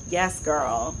like, yes,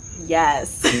 girl,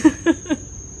 yes.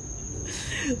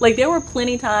 Like, there were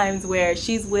plenty times where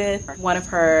she's with one of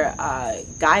her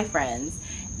guy friends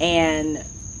and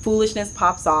foolishness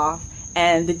pops off,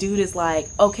 and the dude is like,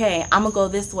 okay, I'm gonna go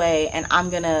this way and I'm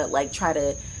gonna like try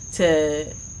to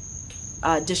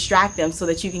distract them so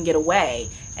that you can get away,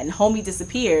 and homie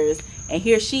disappears, and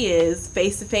here she is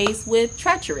face to face with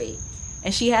treachery,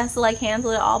 and she has to like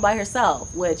handle it all by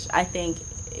herself, which I think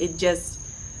it just,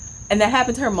 and that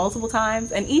happened to her multiple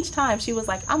times, and each time she was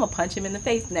like, I'm gonna punch him in the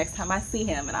face next time I see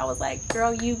him. And I was like,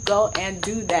 girl, you go and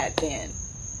do that then.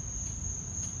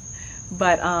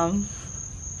 But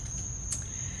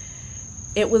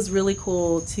it was really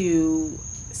cool to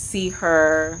see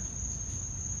her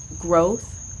growth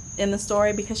in the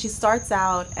story, because she starts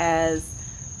out as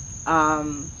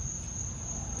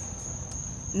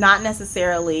not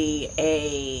necessarily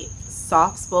a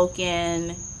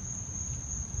soft-spoken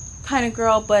kind of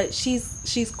girl, but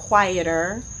she's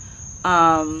quieter,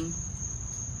 and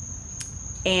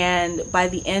by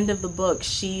the end of the book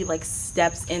she like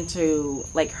steps into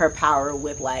like her power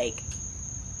with like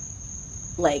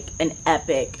an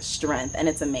epic strength, and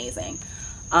it's amazing.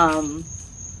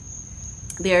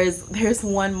 There's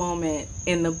one moment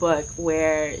in the book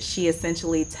where she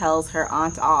essentially tells her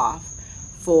aunt off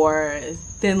for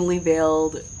thinly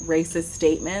veiled racist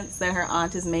statements that her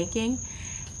aunt is making,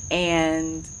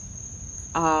 and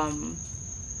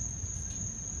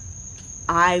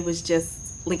I was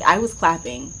just like, I was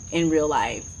clapping in real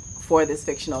life for this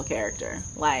fictional character.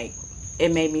 Like,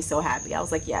 it made me so happy. I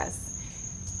was like, yes.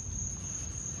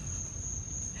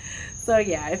 So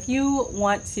yeah, if you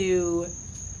want to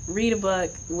read a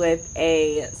book with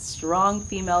a strong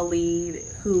female lead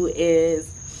who is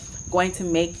going to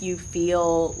make you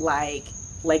feel like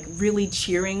really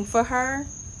cheering for her,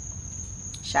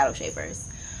 Shadow Shapers.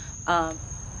 So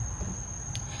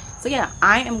yeah,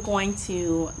 I am going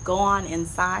to go on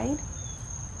inside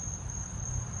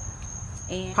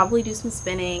and probably do some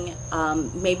spinning,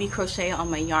 maybe crochet on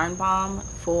my yarn bomb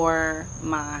for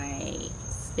my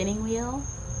spinning wheel,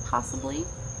 possibly,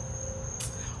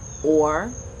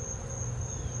 or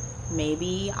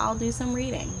maybe I'll do some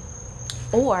reading,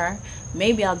 or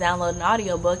maybe I'll download an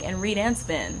audiobook and read and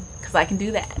spin, because I can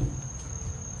do that.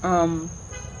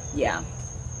 Yeah.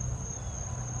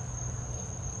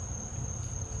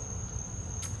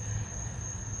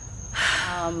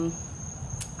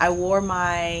 I wore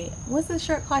my, what's this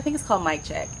shirt called? I think it's called Mic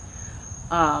Check.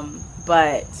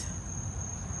 But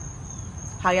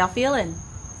how y'all feeling?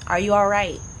 Are you all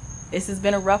right? This has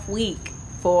been a rough week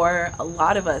for a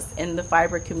lot of us in the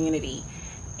fiber community,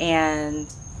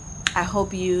 and I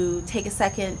hope you take a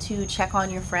second to check on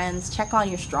your friends, check on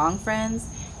your strong friends,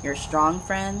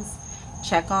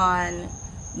 check on,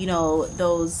 you know,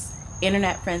 those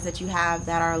internet friends that you have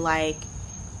that are like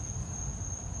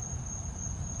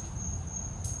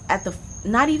at the,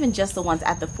 not even just the ones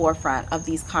at the forefront of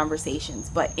these conversations,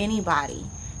 but anybody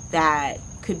that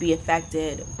could be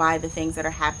affected by the things that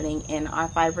are happening in our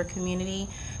fiber community.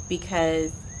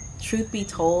 Because truth be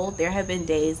told, there have been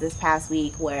days this past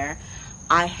week where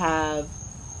I have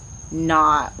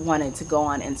not wanted to go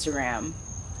on Instagram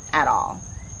at all,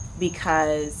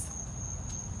 because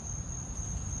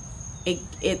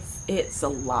it's a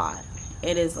lot.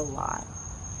 It is a lot.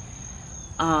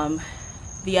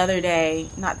 The other day,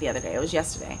 not the other day, it was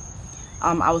yesterday,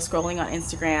 I was scrolling on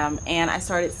Instagram and I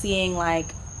started seeing,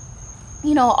 like,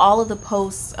 you know, all of the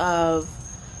posts of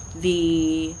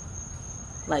the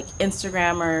like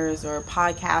Instagrammers or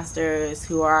podcasters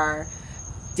who are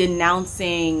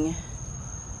denouncing,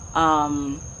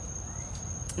 not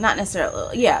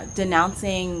necessarily, yeah,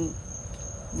 denouncing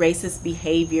racist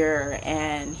behavior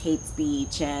and hate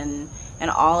speech and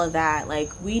all of that.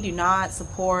 Like, we do not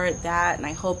support that, and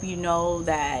I hope you know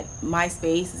that my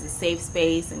space is a safe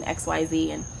space and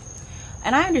XYZ,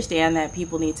 and I understand that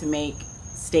people need to make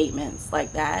statements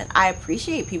like that. I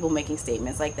appreciate people making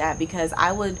statements like that, because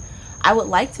I would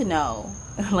like to know,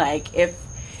 like, if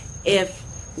if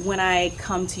when I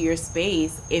come to your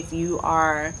space, if you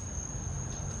are,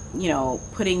 you know,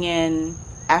 putting in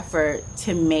effort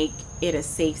to make it a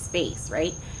safe space,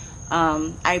 right?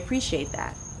 I appreciate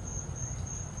that.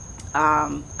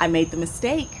 I made the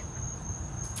mistake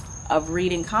of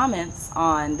reading comments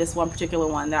on this one particular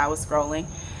one that I was scrolling,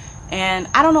 and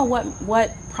I don't know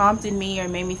what prompted me or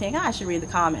made me think, I should read the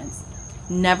comments.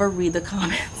 Never read the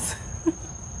comments.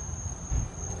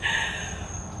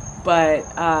 But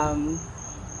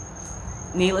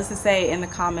needless to say, in the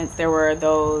comments there were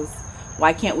those,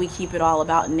 why can't we keep it all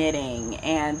about knitting,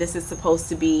 and this is supposed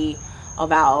to be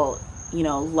about, you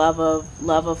know, love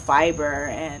of fiber.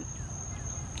 And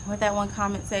what that one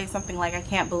comment say, something like, I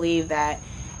can't believe that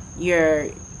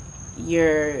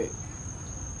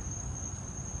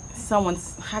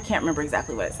someone's, I can't remember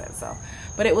exactly what it said, so,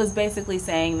 but it was basically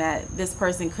saying that this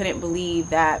person couldn't believe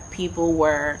that people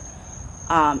were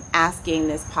asking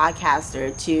this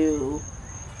podcaster to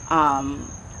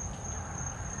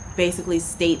basically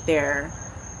state their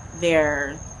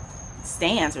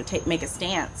stance, or make a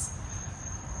stance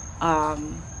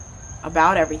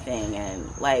about everything. And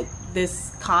like,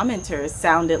 this commenter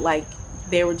sounded like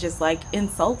they were just like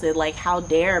insulted, like, how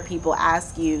dare people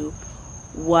ask you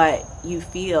what you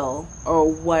feel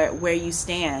or where you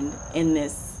stand in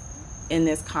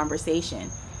this conversation.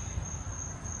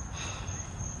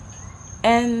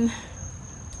 And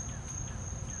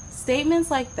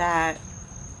statements like that,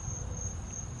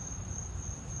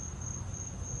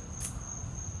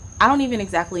 I don't even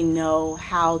exactly know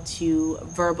how to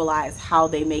verbalize how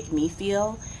they make me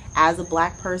feel as a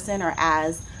Black person, or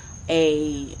as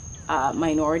a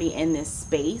minority in this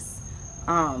space,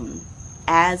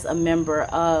 as a member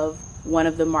of one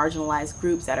of the marginalized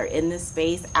groups that are in this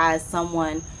space, as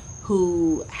someone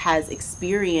who has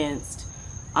experienced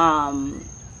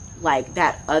like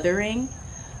that othering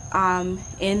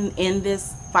in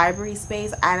this fibery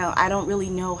space. I don't really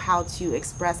know how to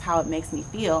express how it makes me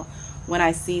feel when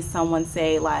I see someone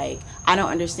say, like, I don't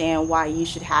understand why you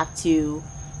should have to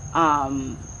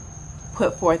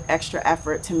put forth extra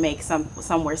effort to make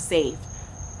somewhere safe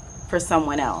for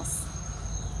someone else.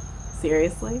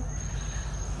 Seriously?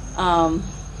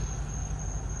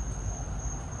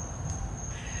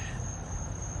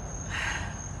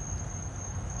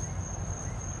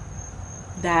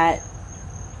 That,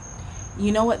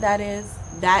 you know what that is?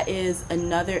 That is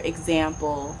another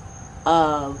example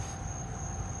of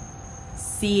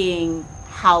seeing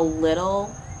how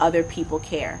little other people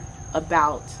care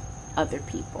about other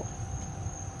people.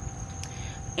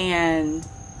 And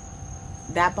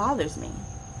that bothers me.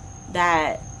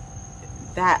 That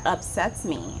upsets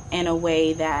me in a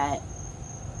way that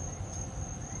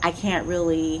I can't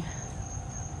really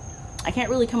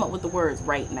come up with the words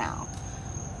right now.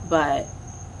 But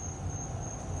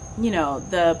you know,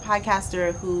 the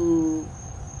podcaster who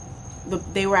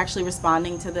they were actually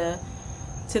responding to the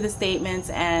statements,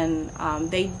 and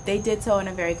they did so in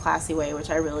a very classy way, which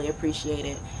I really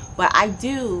appreciated. But I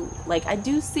do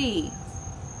see,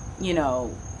 you know,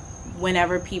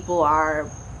 whenever people are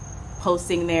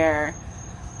posting their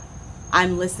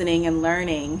I'm listening and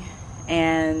learning,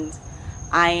 and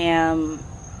I am,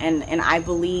 and I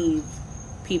believe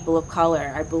people of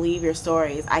color, I believe your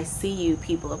stories, I see you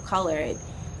people of color.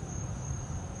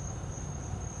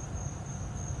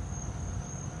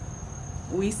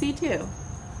 We see too.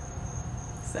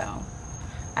 So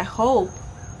I hope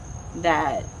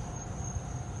that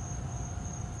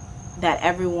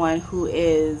everyone who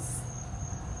is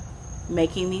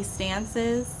making these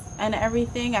stances and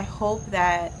everything, I hope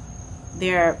that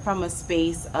they're from a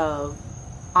space of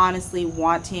honestly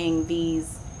wanting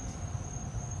these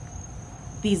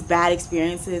bad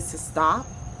experiences to stop.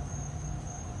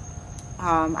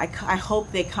 I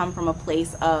hope they come from a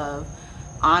place of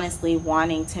honestly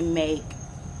wanting to make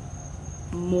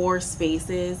more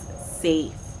spaces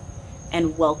safe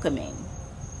and welcoming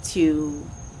to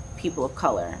people of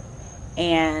color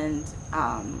and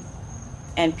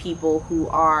people who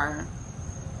are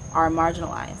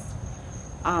marginalized.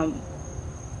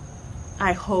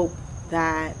 I hope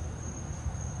that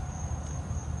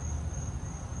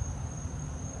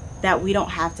we don't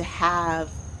have to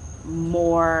have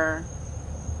more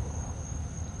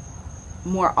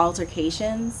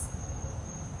altercations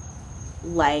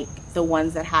like the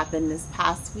ones that happened this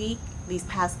past week, these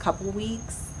past couple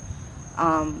weeks,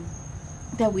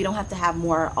 that we don't have to have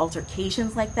more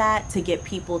altercations like that to get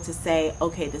people to say,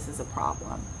 okay, this is a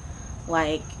problem.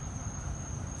 Like,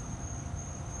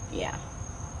 yeah.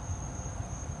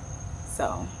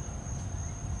 So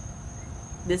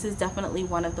this is definitely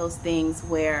one of those things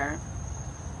where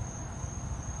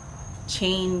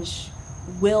change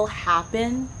will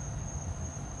happen,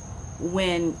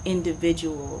 when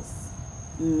individuals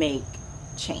make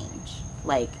change.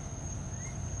 Like,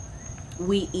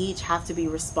 we each have to be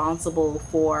responsible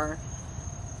for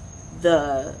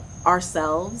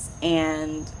ourselves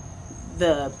and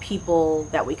the people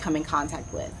that we come in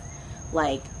contact with.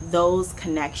 Like, those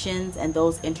connections and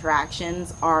those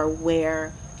interactions are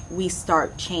where we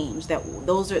start change.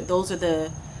 Those are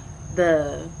the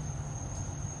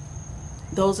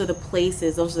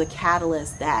places, those are the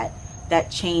catalysts that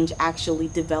change actually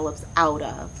develops out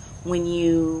of. When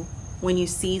you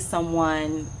see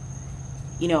someone,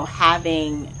 you know,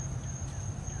 having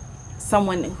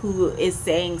someone who is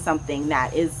saying something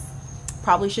that is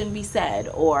probably shouldn't be said,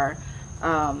 or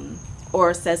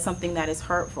says something that is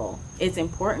hurtful, it's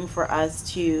important for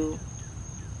us to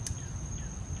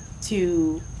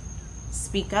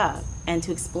speak up and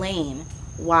to explain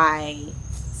why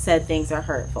said things are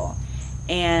hurtful.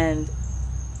 And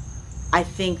I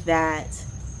think that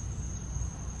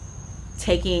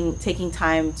taking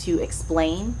time to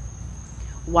explain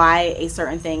why a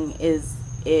certain thing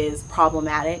is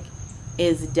problematic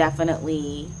is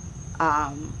definitely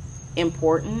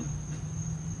important.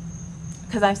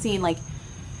 Because I've seen, like,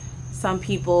 some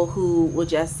people who will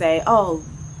just say, oh,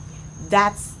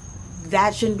 that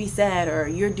shouldn't be said, or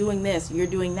you're doing this, you're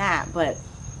doing that. But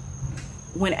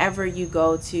whenever you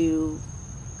go to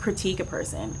critique a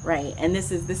person, right, and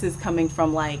this is coming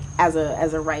from, like, as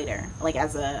a writer, like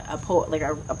as a poet, like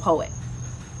a poet.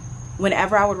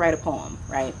 Whenever I would write a poem,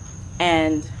 right,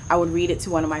 and I would read it to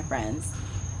one of my friends,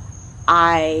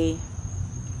 I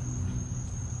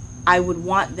would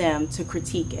want them to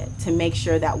critique it, to make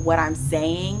sure that what I'm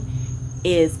saying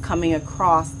is coming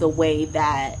across the way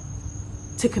that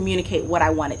to communicate what I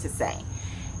wanted to say.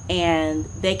 And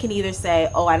they can either say,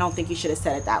 oh, I don't think you should have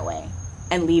said it that way,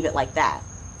 and leave it like that.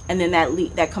 And then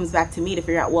that comes back to me to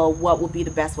figure out, well, what would be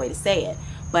the best way to say it?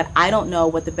 But I don't know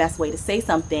what the best way to say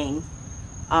something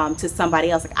to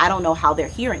somebody else. Like, I don't know how they're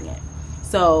hearing it.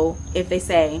 So if they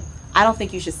say, I don't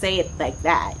think you should say it like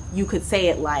that, you could say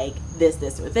it like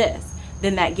this, or this,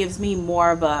 then that gives me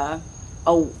more of a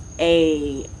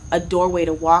doorway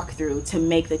to walk through to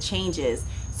make the changes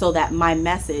so that my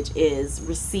message is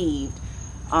received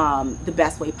the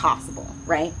best way possible,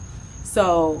 right?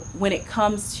 So when it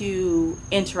comes to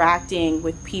interacting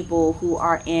with people who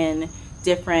are in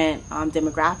different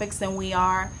demographics than we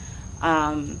are,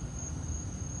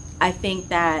 I think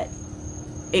that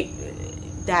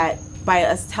by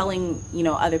us telling, you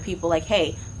know, other people, like,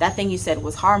 hey, that thing you said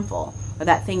was harmful, or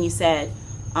that thing you said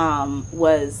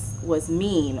was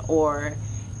mean, or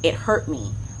it hurt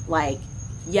me. Like,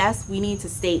 yes, we need to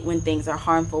state when things are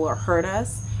harmful or hurt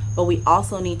us, but we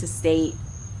also need to state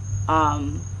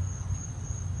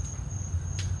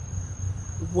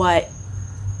what,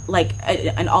 like,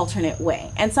 an alternate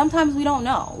way. And sometimes we don't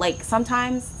know. Like,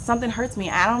 sometimes something hurts me.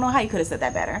 I don't know how you could have said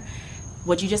that better.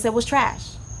 What you just said was trash.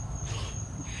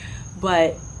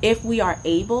 But if we are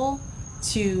able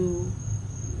to,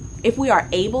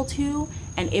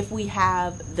 and if we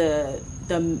have the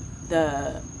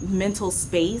mental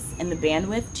space and the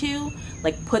bandwidth to,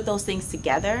 like, put those things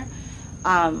together,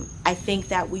 I think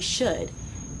that we should,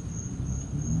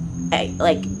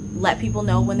 like, let people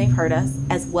know when they've hurt us,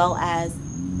 as well as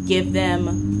give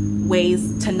them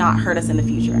ways to not hurt us in the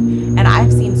future. And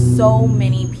I've seen so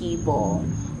many people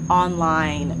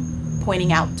online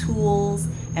pointing out tools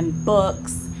and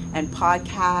books and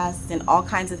podcasts and all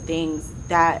kinds of things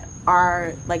that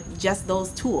are, like, just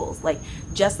those tools, like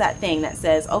just that thing that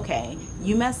says, okay,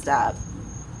 you messed up,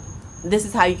 this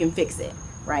is how you can fix it,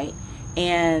 right?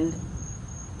 And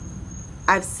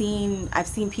I've seen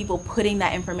people putting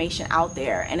that information out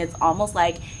there, and it's almost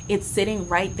like it's sitting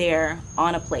right there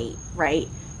on a plate, right?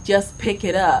 Just pick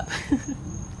it up.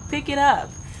 Pick it up.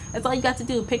 That's all you got to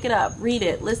do. Pick it up, read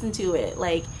it, listen to it,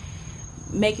 like,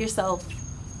 make yourself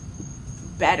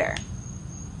better.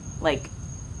 Like,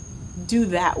 do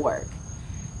that work.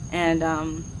 And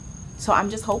so I'm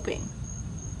just hoping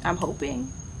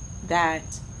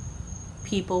that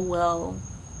people will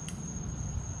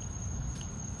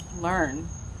learn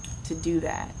to do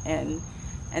that, and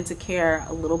to care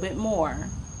a little bit more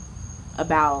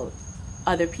about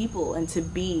other people, and to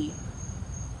be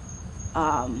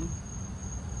a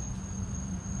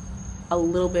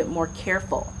little bit more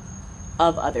careful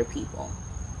of other people.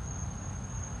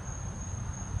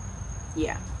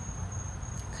 Yeah,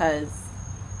 because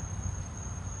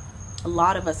a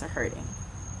lot of us are hurting.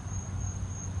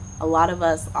 A lot of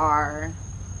us are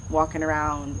walking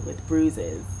around with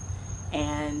bruises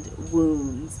and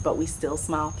wounds, but we still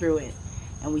smile through it,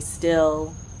 and we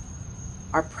still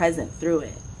are present through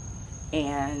it.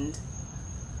 And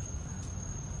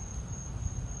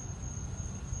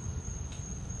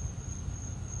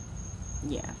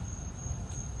yeah.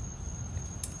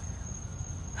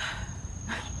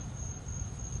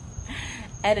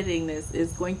 Editing this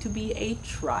is going to be a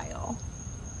trial.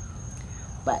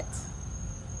 But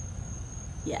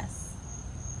yes,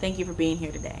 thank you for being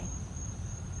here today.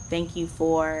 Thank you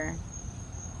for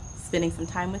spending some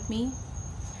time with me.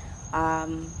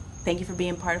 Thank you for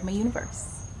being part of my universe.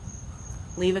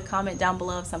 Leave a comment down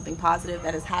below of something positive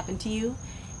that has happened to you,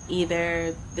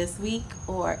 either this week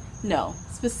or, no,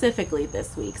 specifically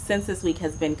this week, since this week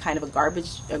has been kind of a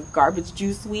garbage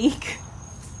juice week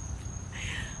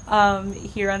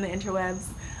here on the interwebs.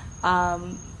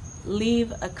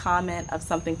 Leave a comment of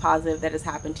something positive that has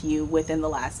happened to you within the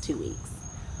last 2 weeks.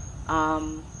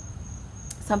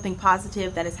 Something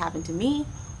positive that has happened to me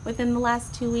within the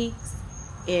last 2 weeks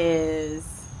is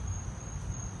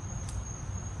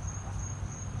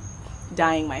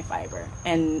dyeing my fiber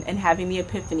and having the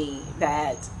epiphany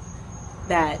that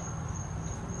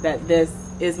this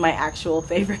is my actual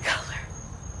favorite color.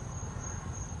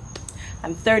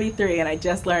 I'm 33 and I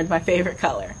just learned my favorite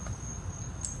color.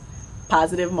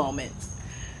 Positive moments.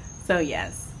 So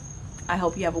yes, I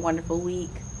hope you have a wonderful week.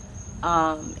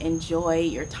 Enjoy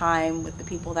your time with the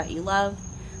people that you love.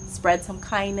 Spread some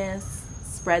kindness,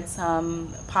 spread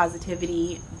some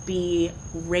positivity. Be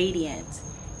radiant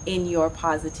in your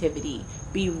positivity.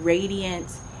 Be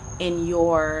radiant in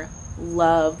your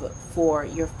love for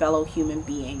your fellow human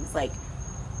beings. Like,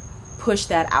 push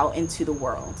that out into the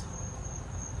world.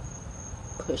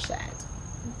 Push that.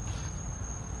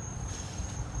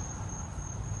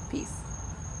 Peace.